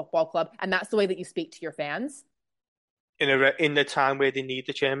of this football club and that's the way that you speak to your fans In the time where they need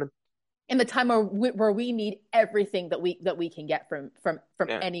the chairman. in the time where we need everything that we can get from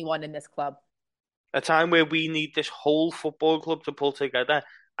Yeah. anyone in this club. A time where we need this whole football club to pull together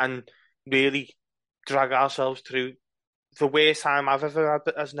and really drag ourselves through the worst time I've ever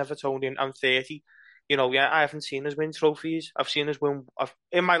had as an Evertonian. I'm 30. Yeah, I haven't seen us win trophies. I've seen us win.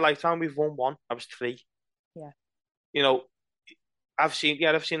 In my lifetime, we've won one. I was 3. Yeah. You know, I've seen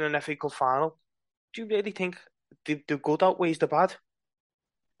an FA Cup final. Do you really think the good outweighs the bad?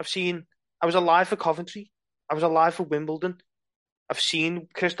 I was alive for Coventry. I was alive for Wimbledon. I've seen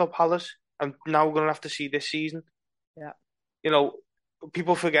Crystal Palace. And now we're going to have to see this season. Yeah. You know,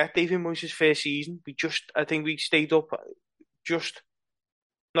 people forget David Moyes' first season. I think we stayed up just,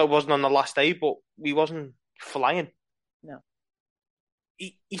 no, it wasn't on the last day, but we wasn't flying. No.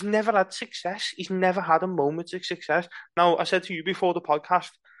 He's never had success. He's never had a moment of success. Now, I said to you before the podcast,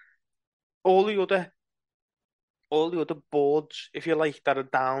 all the other all the other boards, if you like, that are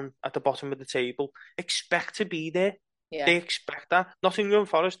down at the bottom of the table, expect to be there. Yeah. They expect that. Nottingham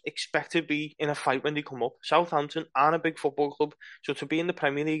Forest expect to be in a fight when they come up. Southampton aren't a big football club, so to be in the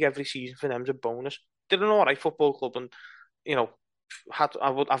Premier League every season for them is a bonus. They're an alright football club, and you know,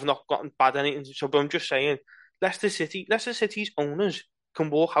 I've not gotten bad anything. So, but I'm just saying, Leicester City's owners can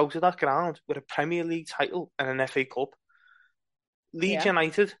walk out of that ground with a Premier League title and an FA Cup. Leeds Yeah.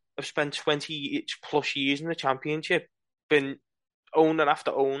 United have spent 20 plus years in the Championship, been owner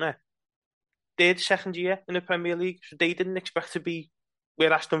after owner. They're the second year in the Premier League, so they didn't expect to be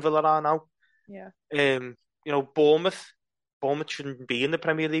where Aston Villa are now. Yeah. Bournemouth shouldn't be in the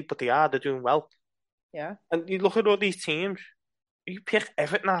Premier League, but they are. They're doing well. Yeah. And you look at all these teams, you pick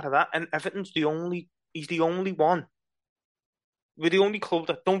Everton out of that, and he's the only one. We're the only club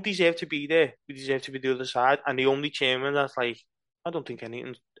that don't deserve to be there. We deserve to be the other side, and the only chairman that's like, I don't think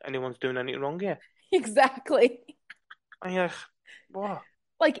anyone's doing anything wrong here. Exactly. And you're like, what?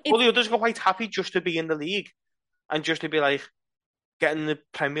 Like All the others are quite happy just to be in the league and just to be like getting the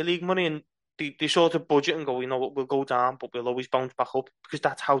Premier League money, and they sort of budget and go, you know what, we'll go down, but we'll always bounce back up because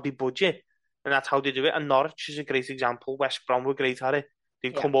that's how they budget and that's how they do it. And Norwich is a great example. West Brom were great at it.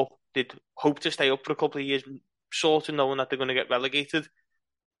 They'd come up, they'd hope to stay up for a couple of years, sort of knowing that they're going to get relegated,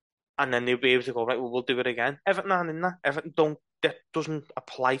 and then they'll be able to go, right, well, we'll do it again. Everton aren't in that. That doesn't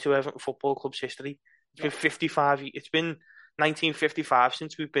apply to Everton Football Club's history. It's been 55. It's been 1955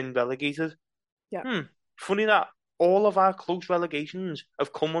 since we've been relegated. Yeah. Funny that all of our close relegations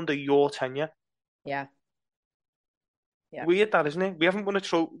have come under your tenure. Yeah. Yeah. Weird that, isn't it? We haven't won a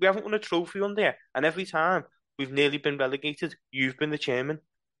trophy under you, and every time we've nearly been relegated, you've been the chairman.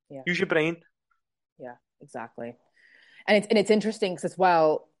 Yeah. Use your brain. Yeah, exactly. And it's interesting because as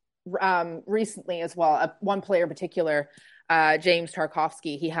well, recently as well, one player in particular, James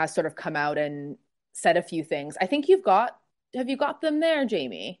Tarkowski, he has sort of come out and said a few things. I think have you got them there,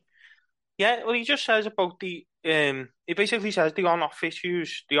 Jamie? Yeah, well, he just says about he basically says the off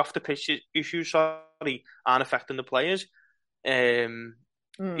the pitch issues, sorry, aren't affecting the players.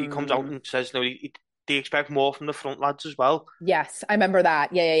 He comes out and says, no, they expect more from the front lads as well. Yes, I remember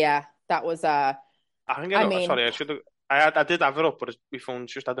that. Yeah. That was I can get it. Sorry, I should have. I did have it up, but my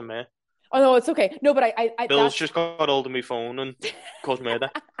phone's just had a mare. Oh no, it's okay. No, but BiLl's just got hold of my phone and caused murder.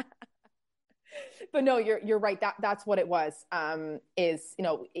 But no, you're right. That's what it was. Is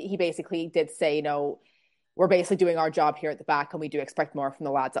he basically did say, we're basically doing our job here at the back, and we do expect more from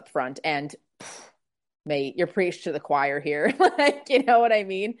the lads up front. And mate, you're preached to the choir here. Like, you know what I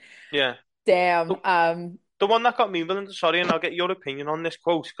mean? Yeah. Damn. The one that got me, sorry, and I'll get your opinion on this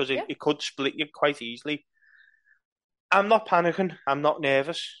quote because it could split you quite easily. I'm not panicking. I'm not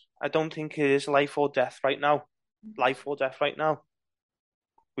nervous. I don't think it is life or death right now. Life or death right now.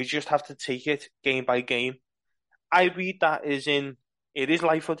 We just have to take it game by game. I read that as in it is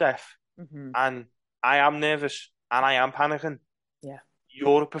life or death, and I am nervous and I am panicking. Yeah,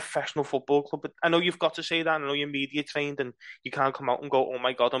 you're a professional football club. I know you've got to say that. I know you're media trained, and you can't come out and go, "Oh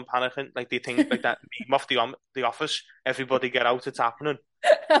my God, I'm panicking." Like they think like that meme off the office. Everybody get out! It's happening.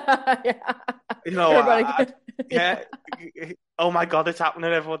 Yeah. Yeah. Oh my God, it's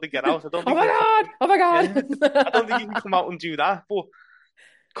happening! Everybody get out! I don't think Oh my God! I don't think you can come out and do that, but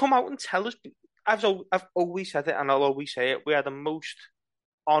come out and tell us. I've always said it, and I'll always say it. We are the most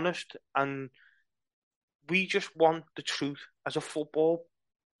honest, and we just want the truth as a football.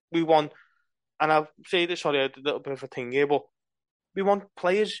 We want, and I'll say this. Sorry, I did a little bit of a thing here, but we want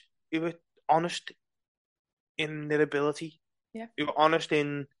players who are honest in their ability. Yeah, who are honest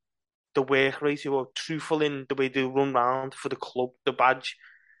in the work rate, who are truthful in the way they run round for the club, the badge.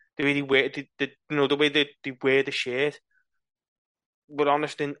 the way they wear the way they wear the shirt. We're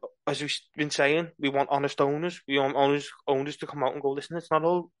honest in, as we've been saying, we want honest owners. We want owners to come out and go, listen, it's not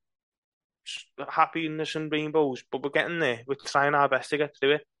all happiness and rainbows, but we're getting there. We're trying our best to get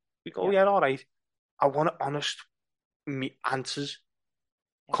through it. We go, Yeah. yeah, all right. I want honest answers.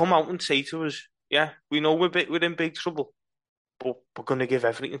 Yeah. Come out and say to us, yeah, we know we're in big trouble, but we're going to give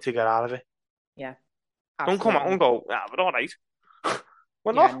everything to get out of it. Yeah. Don't come out Absolutely. and go, yeah, we're all right.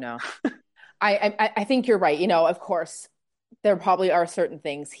 We're Yeah, not. no. I think you're right. Of course, there probably are certain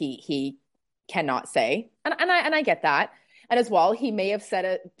things he cannot say, and I get that. And as well, he may have said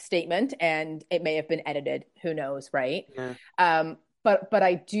a statement and it may have been edited. Who knows, right? Yeah. But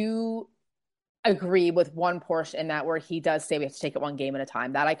I do agree with one portion in that where he does say we have to take it one game at a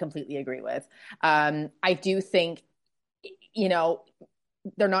time. That I completely agree with. I do think,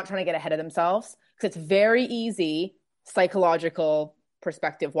 they're not trying to get ahead of themselves because it's very easy, psychological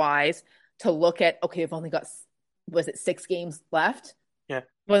perspective wise, to look at, okay, we've only got, was it 6 games left? Yeah.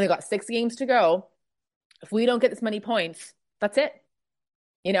 We've only got 6 games to go. If we don't get this many points, that's it.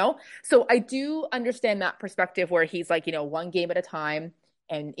 So I do understand that perspective where he's like, one game at a time,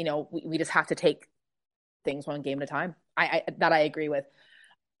 and we just have to take things one game at a time. I agree with.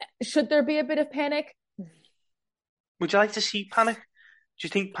 Should there be a bit of panic? Would you like to see panic? Do you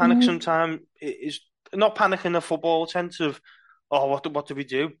think panic sometimes is not panic in the football sense of, oh, what do we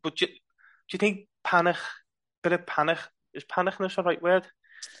do? But do you think bit of panic, is panicness the right word? Do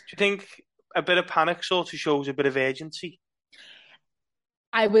you think a bit of panic sort of shows a bit of urgency?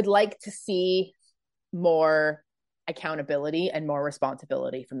 I would like to see more accountability and more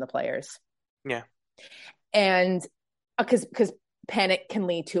responsibility from the players. Yeah. And because panic can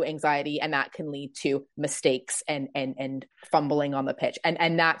lead to anxiety, and that can lead to mistakes and fumbling on the pitch.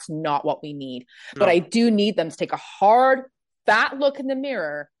 And that's not what we need. No. But I do need them to take a hard, fat look in the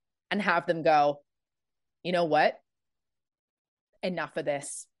mirror and have them go, you know what? Enough of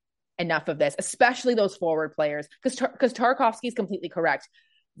this. Enough of this, especially those forward players, because Tarkovsky is completely correct.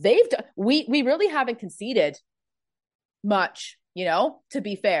 We really haven't conceded much, to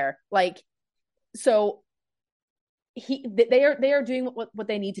be fair. So they are doing what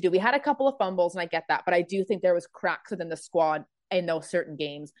they need to do. We had a couple of fumbles, and I get that, but I do think there was cracks within the squad in those certain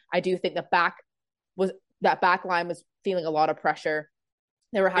games. I do think that back line was feeling a lot of pressure.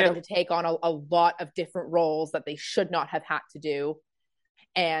 They were having to take on a lot of different roles that they should not have had to do.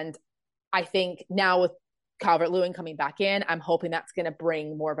 And I think now with Calvert-Lewin coming back in, I'm hoping that's going to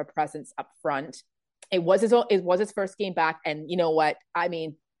bring more of a presence up front. It was his first game back, and you know what? I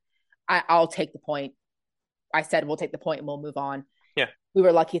mean, I'll take the point. I said we'll take the point and we'll move on. Yeah, we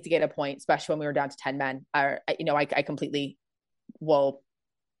were lucky to get a point, especially when we were down to 10 men. I completely will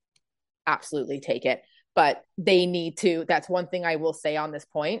absolutely take it. But they need to, that's one thing I will say on this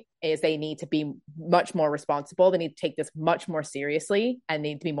point, is they need to be much more responsible. They need to take this much more seriously and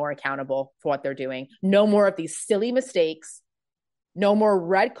need to be more accountable for what they're doing. No more of these silly mistakes. No more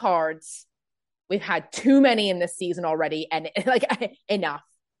red cards. We've had too many in this season already, and enough.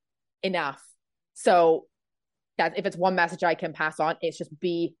 So that if it's one message I can pass on, it's just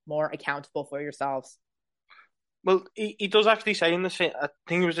be more accountable for yourselves. Well, he does actually say in the same, I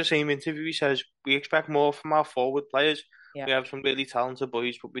think it was the same interview, he says, we expect more from our forward players. Yeah. We have some really talented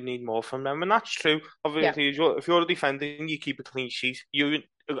boys, but we need more from them. And that's true. Obviously, if you're defending, you keep a clean sheet. You,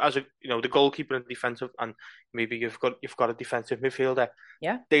 as the goalkeeper and defensive, and maybe you've got a defensive midfielder.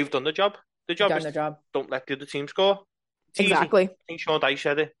 Yeah. They've done the job. The job is don't let the other team score. It's exactly. Easy. I think Sean Dyche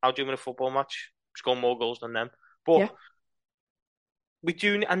said it. How do you win a football match? Score more goals than them. But we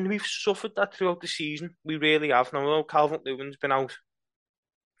do, and we've suffered that throughout the season. We really have. Now, Calvert-Lewin's been out,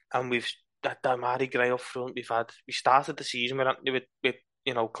 and we've that Damari Gray up front. We started the season with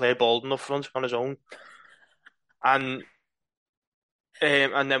Claire Bolden up front on his own, and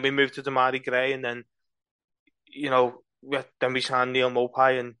then we moved to Damari Gray, and then we signed Neil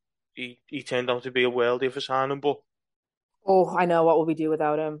Mopai, and he turned out to be a worldie for signing. But I know, what will we do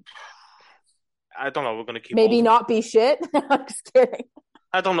without him? I don't know. We're going to keep maybe not be shit. I'm just kidding.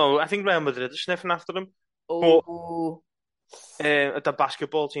 I don't know. I think Real Madrid are sniffing after him. Oh, the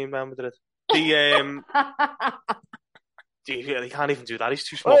basketball team, Real Madrid. He can't even do that. He's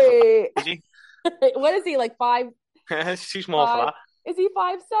too small for that. Is he? What is he, like 5? He's too small for that. Is he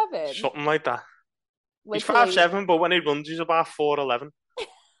 5'7"? Something like that. Literally. He's 5'7", but when he runs, he's about 4'11".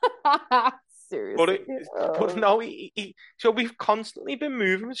 Seriously. But no, so we've constantly been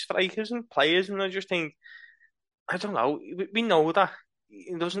moving with strikers and players, and I just think, I don't know, we know that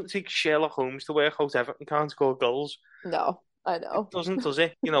it doesn't take Sherlock Holmes to work out Everton can't score goals. No, I know. It doesn't, does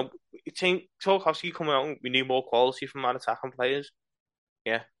it? Tarkovsky coming out, we need more quality from our attacking players.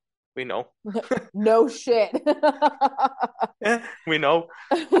 Yeah. We know. No shit. Yeah, we know.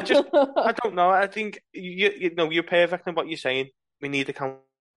 I don't know. I think you know, you're perfect in what you're saying. We need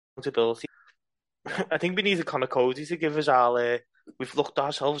accountability. Yeah. I think we need a Connor Cody to give us our. We've looked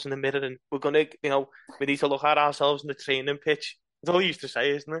ourselves in the mirror, and we're gonna, we need to look at ourselves in the training pitch. That's all he used to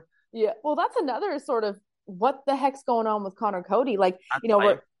say, isn't it? Yeah. Well, that's another sort of what the heck's going on with Connor Cody? Like, At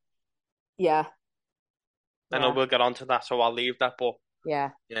we're time. yeah, I know yeah, we'll get onto that, so I'll leave that. But yeah.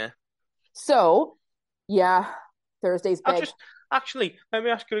 yeah, So, yeah, Thursday's I'll big. just actually let me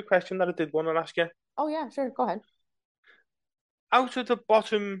ask you a question that I did want to ask you. Oh yeah, sure. Go ahead. Out of the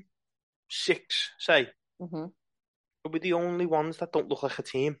bottom six, say, Hmm. are we the only ones that don't look like a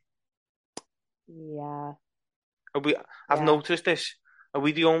team? Yeah, Are we? I've yeah. noticed this. Are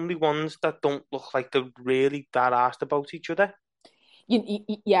we the only ones that don't look like they're really that asked about each other?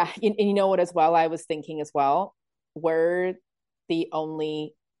 Yeah, and you know what? As well, I was thinking as well. We're the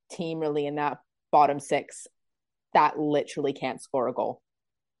only team really in that bottom six that literally can't score a goal,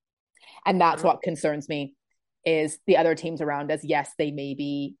 and that's Mhm. what concerns me. Is the other teams around us? Yes, they may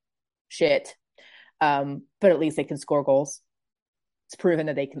be shit, but at least they can score goals. It's proven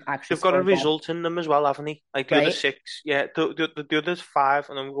that they can actually They've got score a a goal, result in them as well, haven't they? Like the other right? six, yeah. The other five,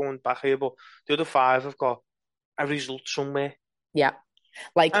 and I'm going back here, but the other five have got a result somewhere. Yeah,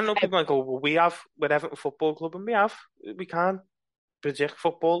 like I know people might go, well, we're Everton Football Club, and we can't predict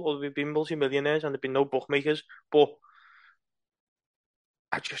football, or we've been multi-millionaires, and there've been no bookmakers, but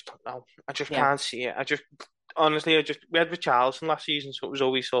I just don't know. I just yeah, can't see it. Honestly, we had Richarlison last season, so it was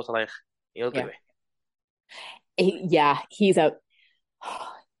always sort of like, he'll do yeah, it. yeah. He's a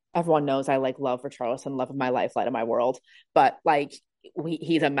everyone knows I like love Richarlison, love of my life, light of my world. But like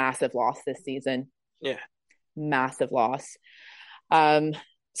he's a massive loss this season. Yeah. Massive loss. Um,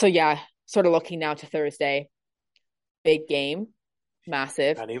 so yeah, sort of looking now to Thursday. Big game,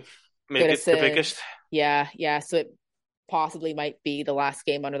 massive. Ready? Maybe it's the Goodison. biggest. Yeah, yeah. So it possibly might be the last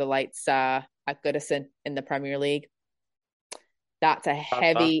game under the lights at Goodison in the Premier League. That's a That's that.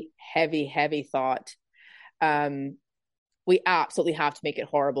 heavy, heavy, heavy thought. Um, we absolutely have to make it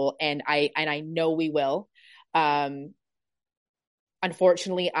horrible, and I know we will. Um,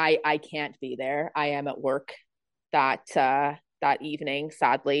 Unfortunately, I can't be there. I am at work that evening,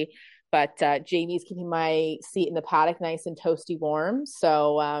 sadly. But Jamie's keeping my seat in the paddock nice and toasty warm.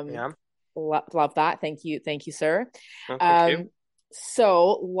 So Yeah. love that. Thank you, sir. No, thank you. Um,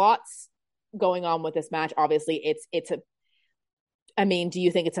 so lots going on with this match. Obviously, it's a. I mean, do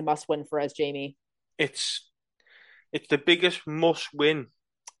you think it's a must win for us, Jamie? It's it's the biggest must win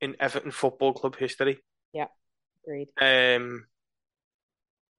in Everton Football Club history. Yeah, agreed. Um,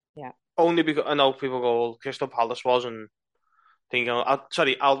 Yeah, Only because I know people go, well, Crystal Palace was, and thinking,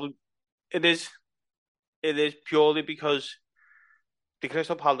 it is it is purely because the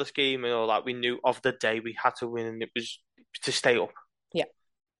Crystal Palace game and all that, we knew of the day we had to win, and it was to stay up. yeah,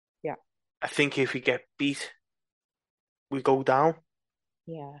 yeah, I think if we get beat, we go down.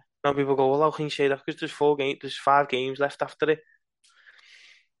 yeah. Now people go, well, how can you say that? Because there's 5 games left after it.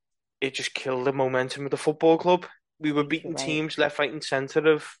 It just killed the momentum of the football club. We I were think you're beating right. teams left, right, and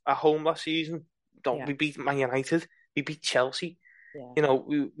centre of at home last season. Don't Yeah, we beat Man United? We beat Chelsea. yeah, You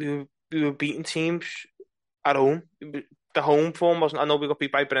know, we were beating teams at home. The home form wasn't. I know we got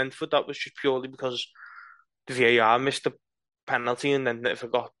beat by Brentford. That was just purely because the VAR missed the penalty, and then they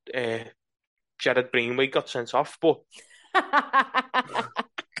forgot. Jared Greenway got sent off, but that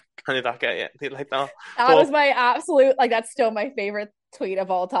I did that get it? Did like that? was But my absolute like. That's still my favorite tweet of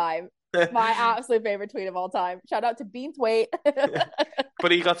all time. My absolute favorite tweet of all time. Shout out to Beans Wait.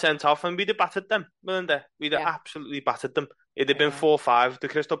 but he got sent off, and we'd have battered them, weren't they? We'd have Yeah, absolutely battered them. It'd have I been know. 4-5. The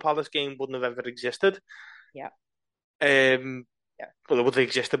Crystal Palace game wouldn't have ever existed. Yeah, Um, yeah, well, it would have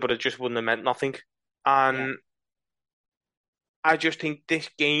existed, but it just wouldn't have meant nothing. yeah, And I just think this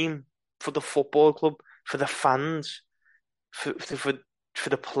game for the football club, for the fans, for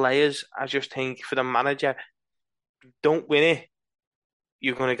the players, I just think for the manager, don't win it,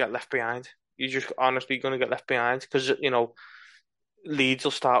 you're going to get left behind. You're just honestly going to get left behind because Leeds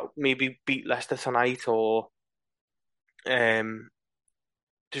will start maybe beat Leicester tonight, or um,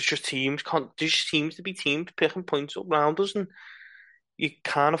 there just seems to be teams picking points up round us, and you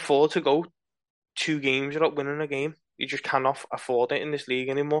can't afford to go 2 games without winning a game. You just cannot afford it in this league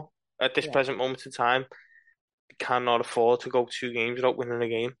anymore. At this yeah, present moment in time, you cannot afford to go 2 games without winning a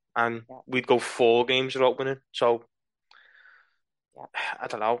game, and yeah, we'd go 4 games without winning. So yeah. I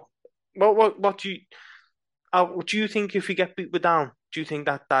don't know. What do you think if we get beat with down? Do you think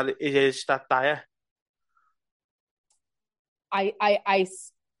that it is that dire? I, I,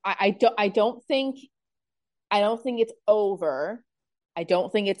 I, I don't think it's over. I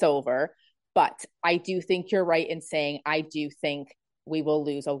don't think it's over, but I do think you're right in saying I do think we will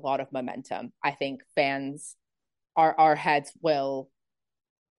lose a lot of momentum. I think fans, our heads will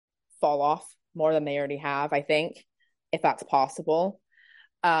fall off more than they already have, I think, if that's possible.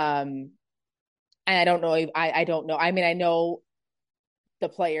 Um, and I don't know if I don't know. I mean, I know the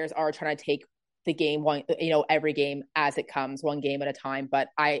players are trying to take the game one, every game as it comes, one game at a time. But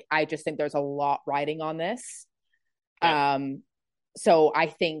I just think there's a lot riding on this. Yeah. So I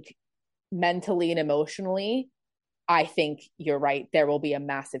think mentally and emotionally, I think you're right. There will be a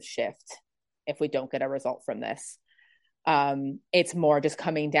massive shift if we don't get a result from this. It's more just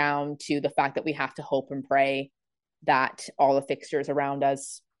coming down to the fact that we have to hope and pray that all the fixtures around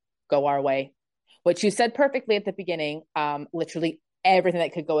us go our way, which you said perfectly at the beginning. Literally everything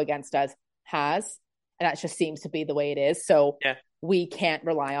that could go against us has, and that just seems to be the way it is. So Yeah. we can't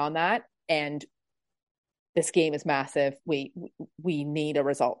rely on that. And this game is massive. We need a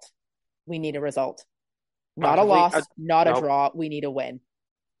result. We need a result. Not a Massively. loss, not a No, draw. We need a win.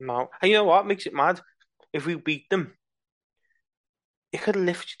 no. And you know what makes it mad? If we beat them, it could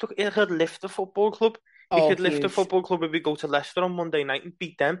lift the football club. It Oh, could lift the huge. football club if we go to Leicester on Monday night and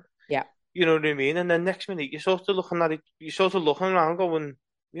beat them. Yeah. You know what I mean? And then next minute, you're sort of looking at it, you're sort of looking around going,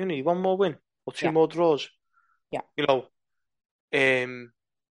 you need one more win or two Yeah. more draws. Yeah. You know, um,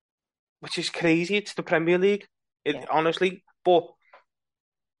 which is crazy. It's the Premier League, Yeah. honestly. But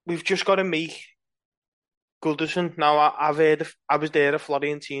we've just got to make Goodison. Now, I've heard, I was there at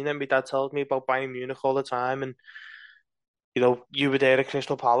Florentina, and my dad tells me about Bayern Munich all the time. And, you were there at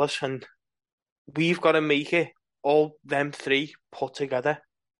Crystal Palace, and we've got to make it all them three put together.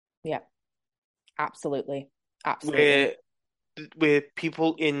 Yeah. Absolutely. Absolutely. Where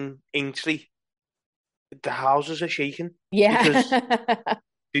people in Aintree, the houses are shaking because Yeah.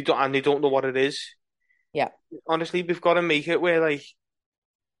 they don't know what it is. Yeah. Honestly, we've got to make it where like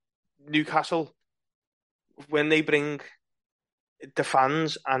Newcastle, when they bring the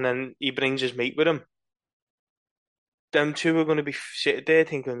fans and then he brings his mate with him, them two are going to be sitting there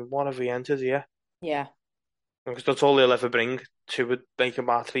thinking, "What have we entered here?" Yeah. Because that's all they'll ever bring to it, like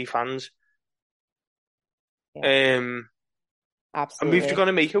about three fans. Yeah. Um, and we've Absolutely. got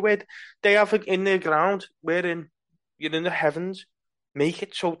to make it where they have it in their ground. You're in the heavens. Make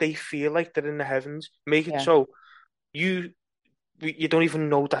it so they feel like they're in the heavens. Make it Yeah. so you you don't even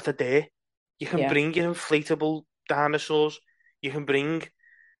know that they're there. You can Yeah. bring your inflatable dinosaurs. You can bring,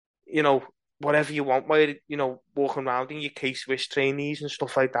 you know, whatever you want, where walking around in your K-Swiss trainees and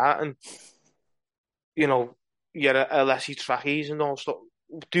stuff like that, and you know, your LSE trackies and all stuff.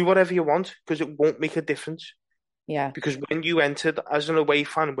 Do whatever you want because it won't make a difference. Yeah. Because when you entered as an away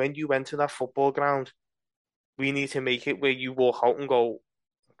fan, when you enter that football ground, we need to make it where you walk out and go,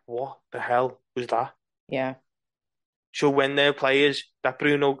 "What the hell was that?" Yeah. So when their players, that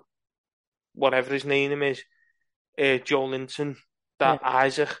Bruno, whatever his name is, Joe Linton, Yeah. that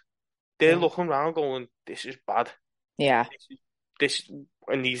Isaac, they're Yeah. looking around going, "This is bad. Yeah. This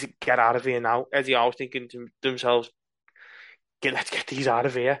I need to get out of here now." Eddie Howe's thinking to themselves, let's get these out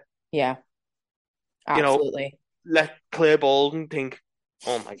of here." Yeah. You know, Absolutely. let Claire Bolden think,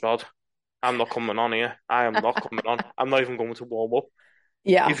 "Oh my God, I'm not coming on here. I am not coming on. I'm not even going to warm up."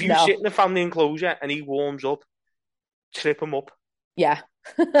 Yeah. If you sit No. in the family enclosure and he warms up, trip him up. Yeah.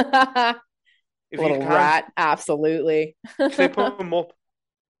 If you Little can, rat. Absolutely. trip him up.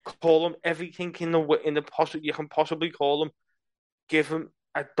 Call him everything in the possible you can possibly call him. Give him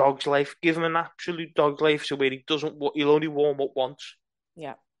a dog's life. Give him an absolute dog's life, so where he'll only warm up once.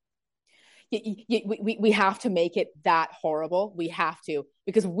 Yeah. We have to make it that horrible. We have to,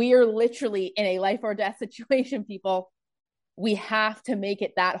 because we're literally in a life or death situation, people. We have to make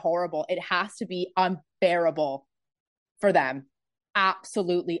it that horrible. It has to be unbearable for them.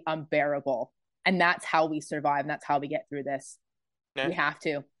 Absolutely unbearable. And that's how we survive. And that's how we get through this. Yeah. We have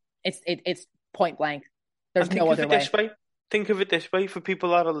to. It's point blank. And There's no think of other it way. this way. Think of it this way for people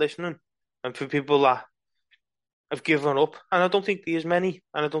that are listening and for people that have given up. And I don't think there's many.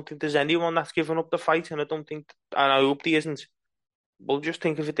 And I don't think there's anyone that's given up the fight. And I don't think, and I hope there isn't. Well, just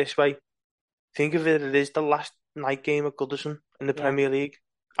think of it this way. Think of it as the last night game at Goodison in the Yeah, Premier League.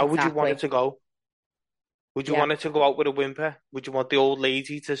 How would you want it exactly. to go? Would you Yeah, want it to go out with a whimper? Would you want the old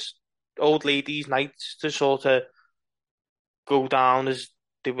ladies' nights to sort of go down as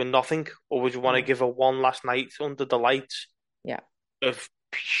they were nothing, or would you want to yeah, give her one last night under the lights yeah, of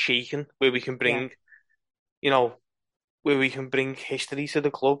shaking, where we can yeah, you know, where we can bring history to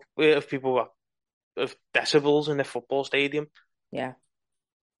the club, where of people of decibels in the football stadium. yeah,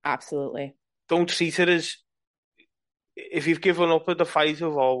 absolutely. Don't treat it as if you've given up at the fight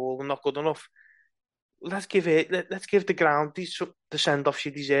of, "Oh, well, we're not good enough." let's give the ground the send off she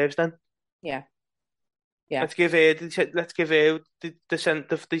deserves. Then Yeah. Yeah. let's give her the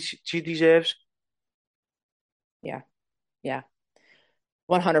send off she deserves. Yeah. Yeah.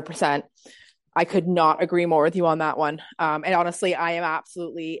 100%. I could not agree more with you on that one. And honestly, I am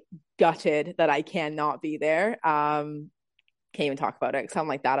absolutely gutted that I cannot be there. Can't even talk about it because I'm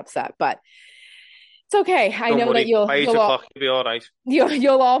like that upset, but it's okay. I Don't know that worry, by eight you'll all o'clock you'll be all right.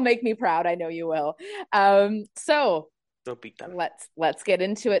 you'll all make me proud. I know you will. So Don't beat them. let's get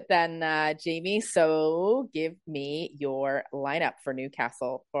into it then, Jamie. So give me your lineup for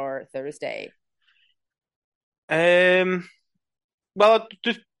Newcastle for Thursday. Well,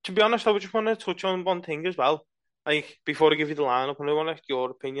 just to be honest, I would just want to touch on one thing as well. Like before I give you the lineup, and I want to get your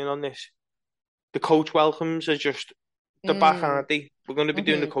opinion on this. The coach welcomes are just the back, Mm, aren't they? We're going to be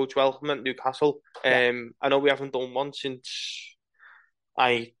doing the mm-hmm. coach welcome at Newcastle. Yeah, I know we haven't done one since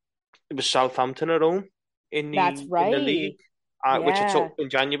I it was Southampton at home that's in the right. league, Yeah, in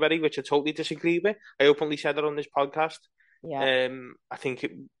January, which I totally disagree with. I openly said it on this podcast. yeah, I think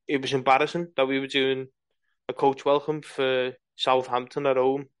it was embarrassing that we were doing a coach welcome for Southampton at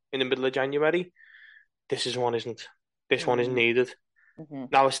home in the middle of January. This is one isn't. This one isn't mm, needed. hmm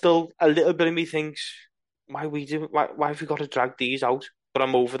Now, it's still a little bit of me thinks, why have we got to drag these out? But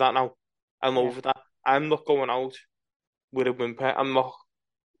I'm over that now. I'm yeah, over that. I'm not going out with a whimper. I'm not.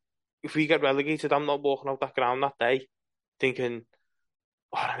 If we get relegated, I'm not walking out that ground that day thinking,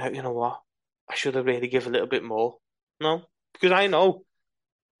 oh, you know what? I should have really given a little bit more. No, because I know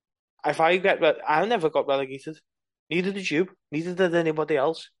if I never got relegated. Neither did you. Neither did anybody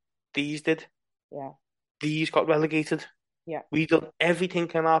else. These did. yeah, These got relegated. yeah, We done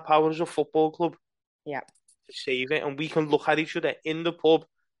everything in our power as a football club yeah, to save it, and we can look at each other in the pub.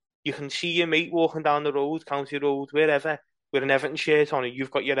 You can see your mate walking down the road, County Road, wherever, with an Everton shirt on, and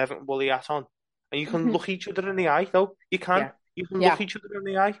you've got your Everton woolly hat on, and you can look each other in the eye. Though you can, yeah, you can look yeah, each other in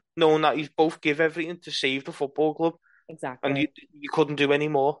the eye, knowing that you both give everything to save the football club, and exactly. you couldn't do any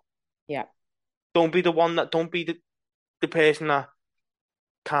more. Yeah, Don't be the one that. Don't be the person that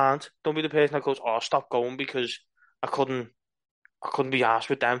can't. Don't be the person that goes, "Oh, stop going because I couldn't. I couldn't be arsed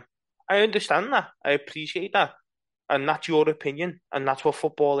with them." I understand that. I appreciate that. And that's your opinion, and that's what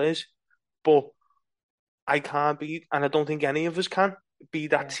football is. But I can't be, and I don't think any of us can be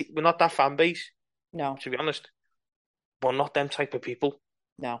that. yeah. We're not that fan base, No, to be honest. We're not them type of people.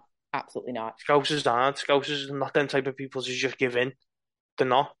 no, absolutely not. Scousers aren't. Scousers are not them type of people to just give in. They're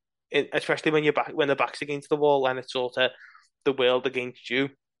not. Especially when the back's against the wall and it's sort of the world against you.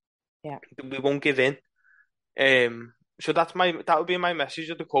 Yeah, We won't give in. So that would be my message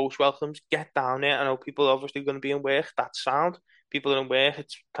of the coach welcomes. Get down there. I know people are obviously going to be in work. That's sound. People are in work.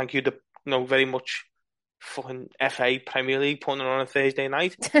 It's thank you to very much fucking FA Premier League putting it on a Thursday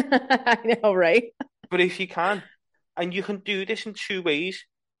night. I know, right? But if you can, and you can do this in two ways,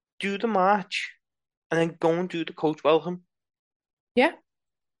 do the march and then go and do the coach welcome. Yeah,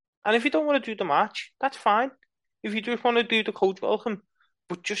 And if you don't want to do the march, that's fine. If you just want to do the coach welcome,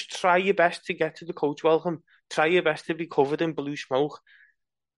 but just try your best to get to the coach welcome. Try your best to be covered in blue smoke.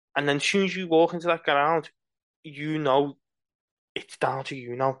 And then as soon as you walk into that ground, you know it's down to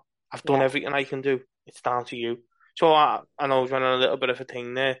you now. I've done yeah, everything I can do. It's down to you. So I know I was running a little bit of a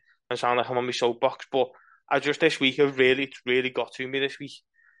thing there and sound like I'm on my soapbox, but I just this week it's really got to me this week.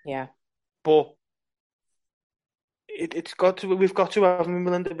 yeah, But we've got to have them,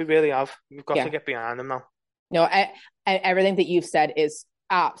 Melinda. We really have. We've got to yeah. get behind them now. No, everything that you've said is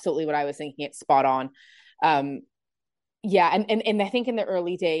absolutely what I was thinking. It's spot on. Um, yeah, and I think in the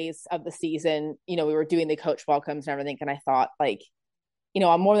early days of the season, we were doing the coach welcomes and everything, and I thought like,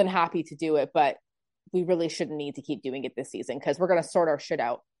 I'm more than happy to do it, but we really shouldn't need to keep doing it this season because we're going to sort our shit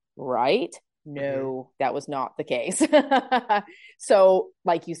out, right? Hmm. No, that was not the case. So,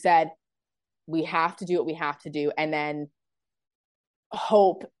 like you said, we have to do what we have to do, and then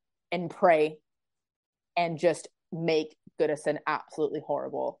hope and pray and just make Goodison absolutely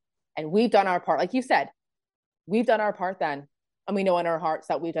horrible. And we've done our part, like you said, we've done our part then, and we know in our hearts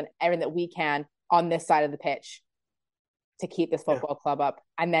that we've done everything that we can on this side of the pitch to keep this Yeah. football club up,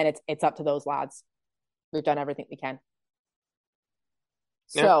 and then it's up to those lads. We've done everything we can.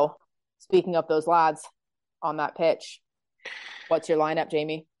 Yeah. So, speaking of those lads on that pitch, what's your lineup,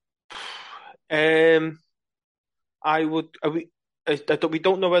 Jamie? Um, I would. We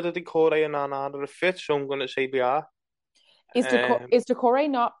don't know whether the Corey and Anna are a fit, so I'm going to say we are. Um, Is Decore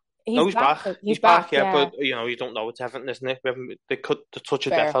not? no, He's he's back. back. He's He's back. back, yeah, Yeah, but you don't know it's Everton, isn't it? We haven't. The touch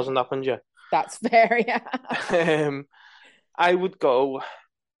of death fair. hasn't happened yet. That's fair. Yeah. Um, I would go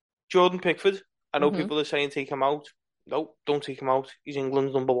Jordan Pickford. I know hmm people are saying take him out. No, don't take him out. He's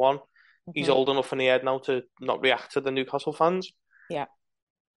England's number one. He's old enough in the head now to not react to the Newcastle fans. Yeah.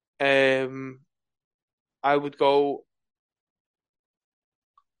 I would go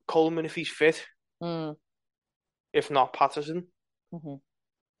Coleman if he's fit. Mm. If not, Patterson. Mm-hmm.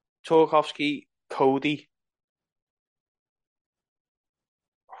 Tarkowski, Cody.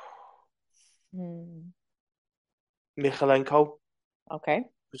 Mm. Michalenko. Okay.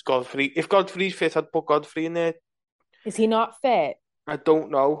 Who's Godfrey? If Godfrey's fit, I'd put Godfrey in there. Is he not fit? I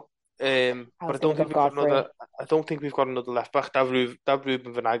don't know. I But was gonna go Godfrey. I don't think we've got another left back. That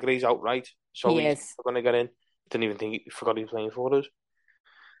Ruben Vinagre's outright, so He he's is. going to get in. Didn't even think he forgot he was playing for us.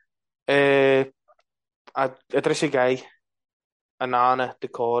 Uh, Idrissa Gueye, Anana,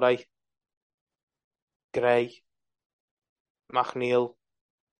 Decore, Gray, McNeil.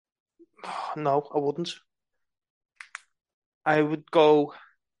 No, I wouldn't. I would go.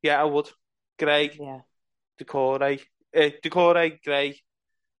 Yeah, I would. Gray, Yeah. Decore, Gray,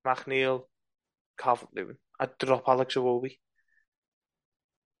 McNeil, Calvert-Lewin. I'd drop Alex Iwobi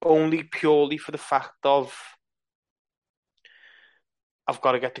only purely for the fact of I've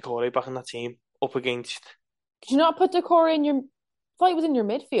got to get Decore back in that team up against. Did you not put Decore in your? I thought he was in your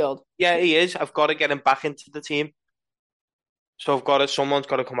midfield. Yeah, he is. I've got to get him back into the team. So I've got to. Someone's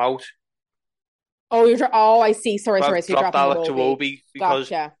got to come out. Oh, Oh, I see. Sorry. So So I've you're dropped dropping Alex Iwobi. Iwobi because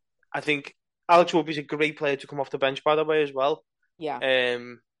Gotcha. I think Alex Iwobi's a great player to come off the bench, by the way, as well. Yeah.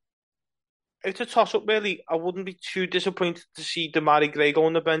 It's a toss up, really. I wouldn't be too disappointed to see Damari Gray go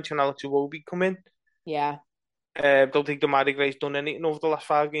on the bench and Alex Iwobi come in. Yeah. Don't think Damari Gray's done anything over the last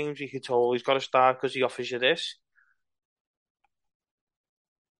 5 games. You could tell he's got to start because he offers you this.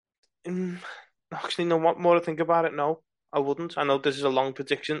 Actually, no, what more to think about it? No, I wouldn't. I know this is a long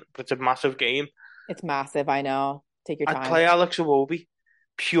prediction, but it's a massive game. It's massive. I know. Take your I'd time. play Alex Iwobi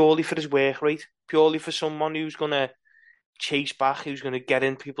purely for his work rate, purely for someone who's going to chase back, who's going to get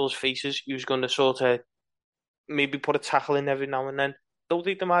in people's faces, who's going to sort of maybe put a tackle in every now and then. Don't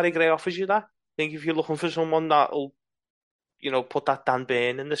think Damari Gray offers you that. I think if you're looking for someone that'll, put that Dan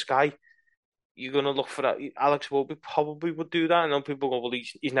Burn in the sky, you're going to look for that. Alex Iwobi probably would do that. I know people go, well,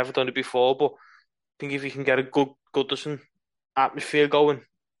 he's never done it before, but I think if you can get a good Goodison atmosphere going,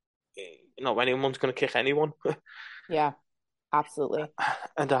 anyone's going to kick anyone. Yeah, absolutely.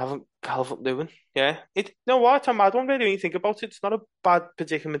 And I haven't Calvert-Lewin. Yeah. You know what? I'm mad one really when you think about it. It's not a bad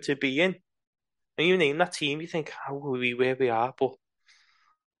predicament to be in. And you name that team, you think, how are we where we are? But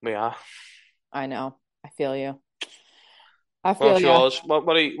we are. I know. I feel you. I feel What's you. yours?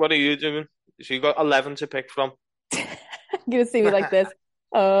 What are you doing? So you got 11 to pick from. You're gonna see me like this.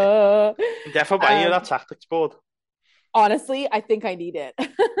 I'm Definitely buying you that tactics board. Honestly, I think I need it.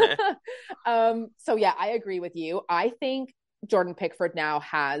 Yeah. So yeah, I agree with you. I think Jordan Pickford now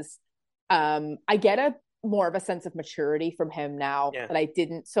has I get a more of a sense of maturity from him now that I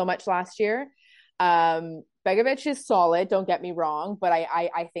didn't so much last year. Begovic is solid, don't get me wrong, but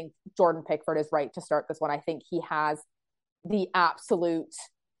I think Jordan Pickford is right to start this one. I think he has the absolute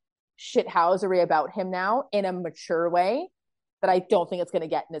shithousery about him now in a mature way that I don't think it's going to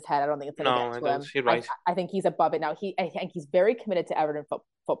get in his head. I don't think it's going to get to him. You're right. I think he's above it now. I think he's very committed to Everton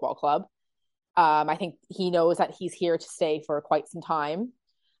Football Club. I think he knows that he's here to stay for quite some time.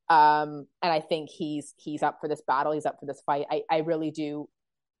 And I think he's up for this battle. He's up for this fight. I really do,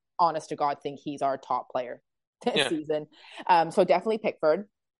 honest to God, think he's our top player this season. So definitely Pickford.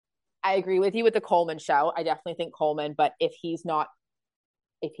 I agree with you with the Coleman shout. I definitely think Coleman, but if he's not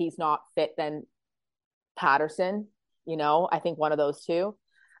fit, then Patterson, I think one of those two.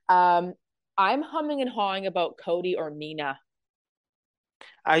 I'm humming and hawing about Cody or Mina.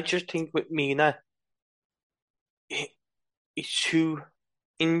 I just think with Mina, he's too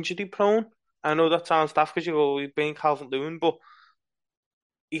injury prone. I know that sounds daft because you're being Calvert-Lewin, but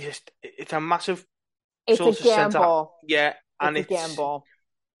it's a massive sort of gamble. Yeah, and it's a gamble.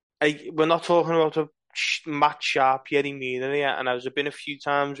 We're not talking about a match sharp Yerry Mina here, and there's been a few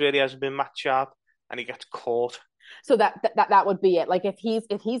times where he hasn't been match sharp and he gets caught. So that would be it. Like if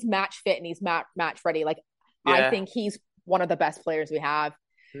he's match fit and he's match ready, I think he's one of the best players we have.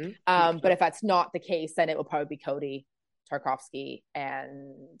 Mm-hmm. But if that's not the case, then it will probably be Cody, Tarkowski,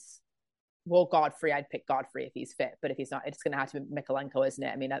 and Godfrey. I'd pick Godfrey if he's fit, but if he's not, it's going to have to be Michalenko, isn't it?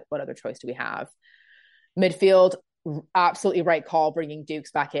 I mean, what other choice do we have? Midfield, absolutely right call, bringing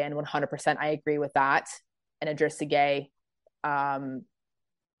Dukes back in, 100%. I agree with that. And Idrissa Gueye,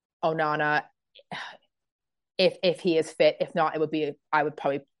 Onana, if he is fit. If not, I would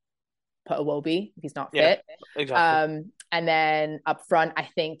probably put Iwobi if he's not fit. Yeah, exactly. And then up front, I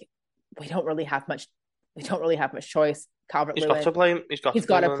think we don't really have much choice. He's got to Calvert-Lewin. play him. He's got to He's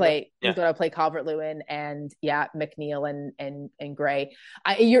play got to him, then. play. He's Yeah. got to play Calvert-Lewin and yeah, McNeil and Gray.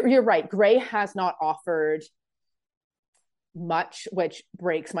 You're right. Gray has not offered much, which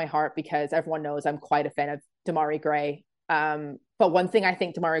breaks my heart because everyone knows I'm quite a fan of Demarai Gray. But one thing I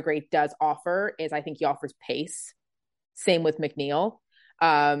think Demarai Gray does offer is I think he offers pace. Same with McNeil.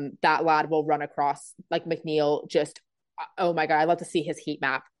 That lad will run across like McNeil. Just oh my god, I love to see his heat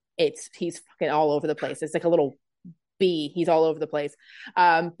map. He's fucking all over the place. It's like a little bee. He's all over the place.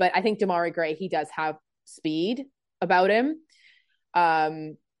 But I think Demarai Gray, he does have speed about him.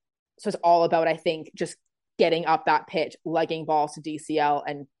 So it's all about I think just getting up that pitch, legging balls to DCL,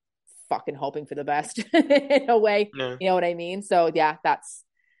 and fucking hoping for the best in a way. Yeah. You know what I mean? So yeah, that's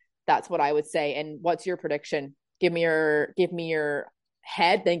what I would say. And what's your prediction? Give me your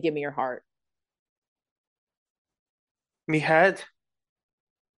head, then give me your heart. Me head.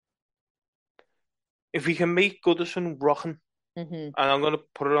 If we can make Goodison rocking, Mm-hmm. and I'm going to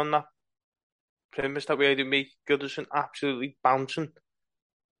put it on that premise that we had to make Goodison absolutely bouncing.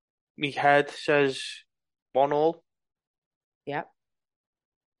 Me head says 1-1. Yep.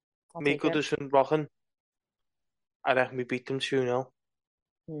 I'll Make take it. Goodison rocking. I reckon we beat them 2-0.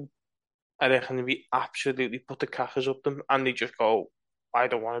 Hmm. I reckon we absolutely put the crackers up them, and they just go, I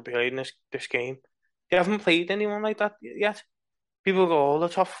don't want to be playing this game. They haven't played anyone like that yet. People go, oh, the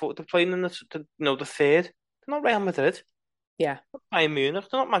top four. They're playing in the third. They're not Real Madrid. Yeah. They're not Bayern Munich.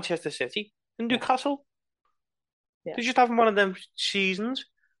 They're not Manchester City. They're Yeah. Newcastle. Yeah. They're just having one of them seasons.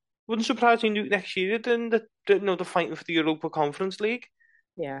 Wouldn't surprise me next year. They're fighting for the Europa Conference League.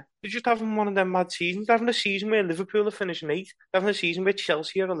 Yeah. They're just having one of them mad seasons. They're having a season where Liverpool are finishing 8th. They're having a season where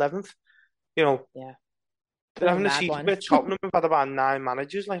Chelsea are 11th. You know, Yeah. they're They're a having a mad season one. where Tottenham have had about 9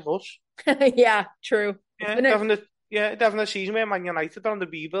 managers like us. Yeah, true. Yeah, they're having a season where Man United are on the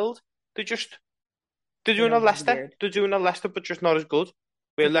rebuild. They're just they're I doing know, a it's Leicester. weird. They're doing a Leicester, but just not as good.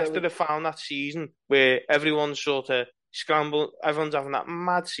 Where It's Leicester really have found that season where everyone's sort of scramble, everyone's having that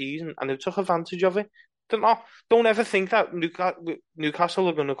mad season, and they took advantage of it. They're not. Don't ever think that Newcastle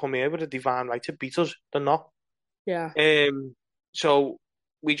are going to come here with a divine right to beat us. They're not. yeah. So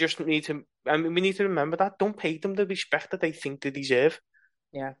we just need to. I mean, we need to remember that. Don't pay them the respect that they think they deserve.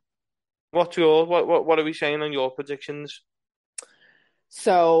 Yeah. What are we saying on your predictions?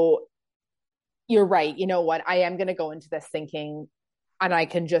 So you're right. You know what? I am going to go into this thinking, and I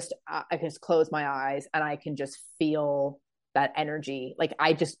can just close my eyes and I can just feel that energy. Like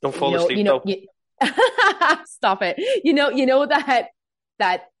I just, Don't fall asleep though. stop it.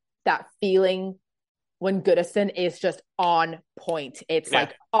 That that feeling when Goodison is just on point. It's Yeah.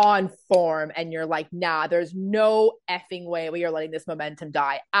 like on form, and you're like, nah, there's no effing way we are letting this momentum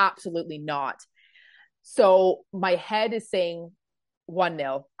die. Absolutely not. So my head is saying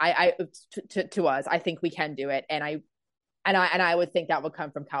 1-0. To us, I think we can do it, and I would think that would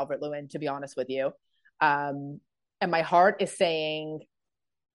come from Calvert-Lewin, to be honest with you. And my heart is saying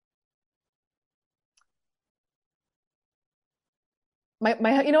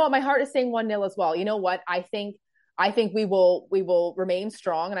my you know what, my heart is saying 1-0 as well. You know what? I think we will remain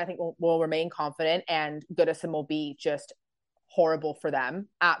strong, and I think we'll remain confident, and Goodison will be just horrible for them,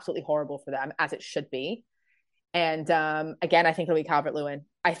 absolutely horrible for them, as it should be. And again, I think it'll be Calvert-Lewin.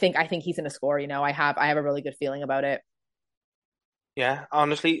 I think he's going to score. I have a really good feeling about it. Yeah,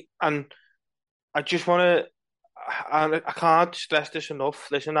 honestly, and I just want to. I can't stress this enough.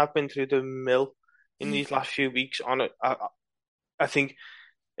 Listen, I've been through the mill in these last few weeks on it. I think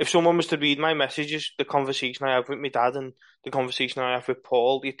if someone was to read my messages, the conversation I have with my dad and the conversation I have with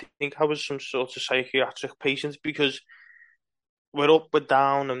Paul, you'd think I was some sort of psychiatric patient because we're up, we're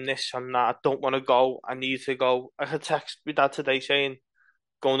down, and this and that. I don't want to go. I need to go. I had text my dad today saying,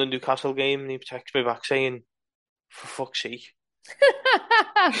 going to the Newcastle game, and he texted me back saying, for fuck's sake.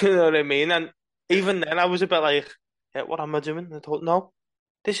 You know what I mean? And even then, I was a bit like, yeah, what am I doing? I thought, no,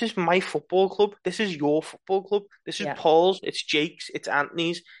 this is my football club. This is your football club. This is Yeah. Paul's. It's Jake's. It's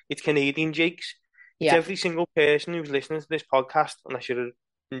Anthony's. It's Canadian Jake's. It's Yeah. every single person who's listening to this podcast, unless you're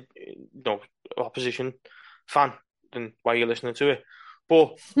opposition fan, then why you're listening to it.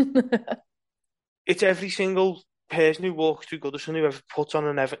 But it's every single person who walks through Goodison who ever puts on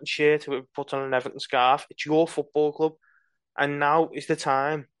an Everton shirt, who ever puts on an Everton scarf. It's your football club. And now is the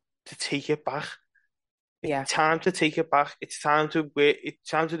time to take it back. Yeah. It's time to take it back. It's time to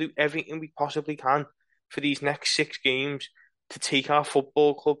do everything we possibly can for these next 6 games to take our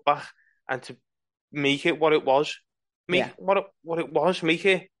football club back and to make it what it was. Make what it was. Make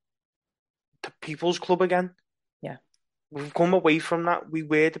it the people's club again. Yeah. We've come away from that. We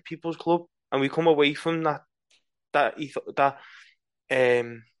were the people's club, and we come away from that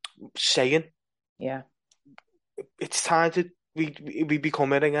saying. Yeah. it's time to we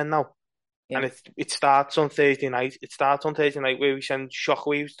become it again now. Yeah. And it starts on Thursday night. It starts on Thursday night where we send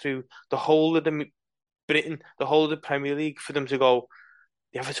shockwaves through the whole of the Britain, the whole of the Premier League for them to go,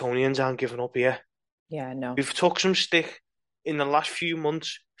 the Evertonians aren't giving up here. Yeah, no. We've took some stick in the last few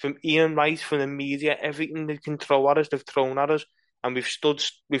months from Ian Wright, from the media, everything they can throw at us, they've thrown at us, and we've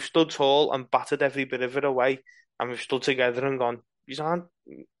stood tall and battered every bit of it away, and we've stood together and gone, it's not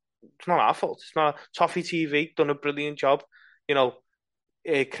our fault. It's not. Toffee TV done a brilliant job. You know,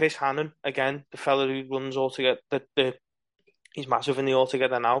 Chris Hannon again, the fella who runs All Together, he's massive in the All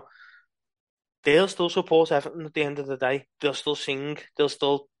Together now. They'll still support Everton at the end of the day. They'll still sing. They'll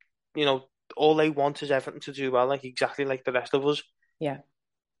still, you know, all they want is Everton to do well, like exactly like the rest of us. Yeah.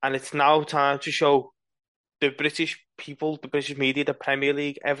 And it's now time to show the British people, the British media, the Premier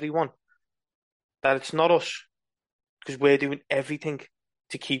League, everyone, that it's not us, because we're doing everything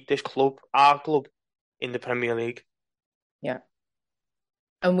to keep this club, our club, in the Premier League. Yeah.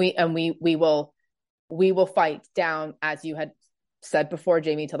 And we will fight down, as you had said before,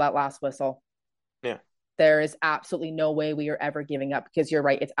 Jamie, till that last whistle. Yeah. There is absolutely no way we are ever giving up, because you're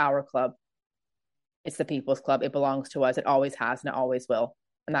right, it's our club. It's the people's club. It belongs to us. It always has and it always will.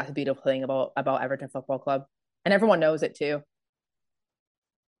 And that's the beautiful thing about Everton Football Club. And everyone knows it too.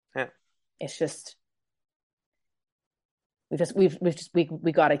 Yeah. It's just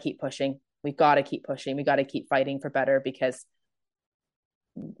we got to keep pushing. We got to keep pushing. We got to keep fighting for better, because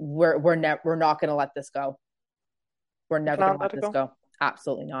we're not going to let this go. We're never going to let this go.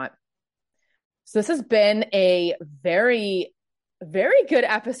 Absolutely not. So this has been a very, very good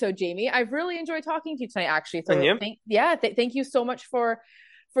episode, Jamie. I've really enjoyed talking to you tonight, actually. So thank you so much for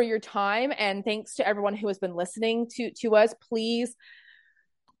your time, and thanks to everyone who has been listening to us. Please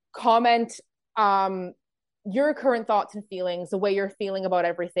comment your current thoughts and feelings, the way you're feeling about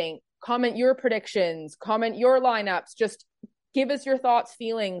everything. Comment your predictions, comment your lineups. Just give us your thoughts,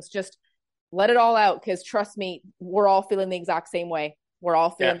 feelings. Just let it all out, because trust me, we're all feeling the exact same way. We're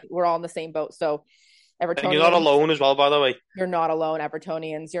all in the same boat. So Evertonians, and you're not alone as well, by the way. You're not alone,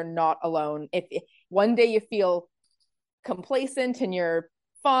 Evertonians. You're not alone. If one day you feel complacent and you're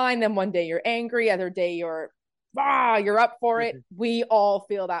fine, then one day you're angry, other day you're up for it. We all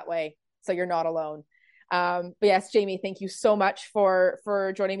feel that way. So you're not alone. But yes, Jamie, thank you so much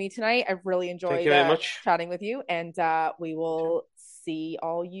for joining me tonight. I've really enjoyed chatting with you, and we will see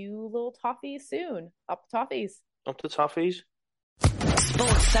all you little toffees soon. Up the toffees. Up the toffees.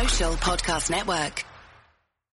 Sports Social Podcast Network.